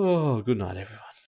 Oh, good night, everyone.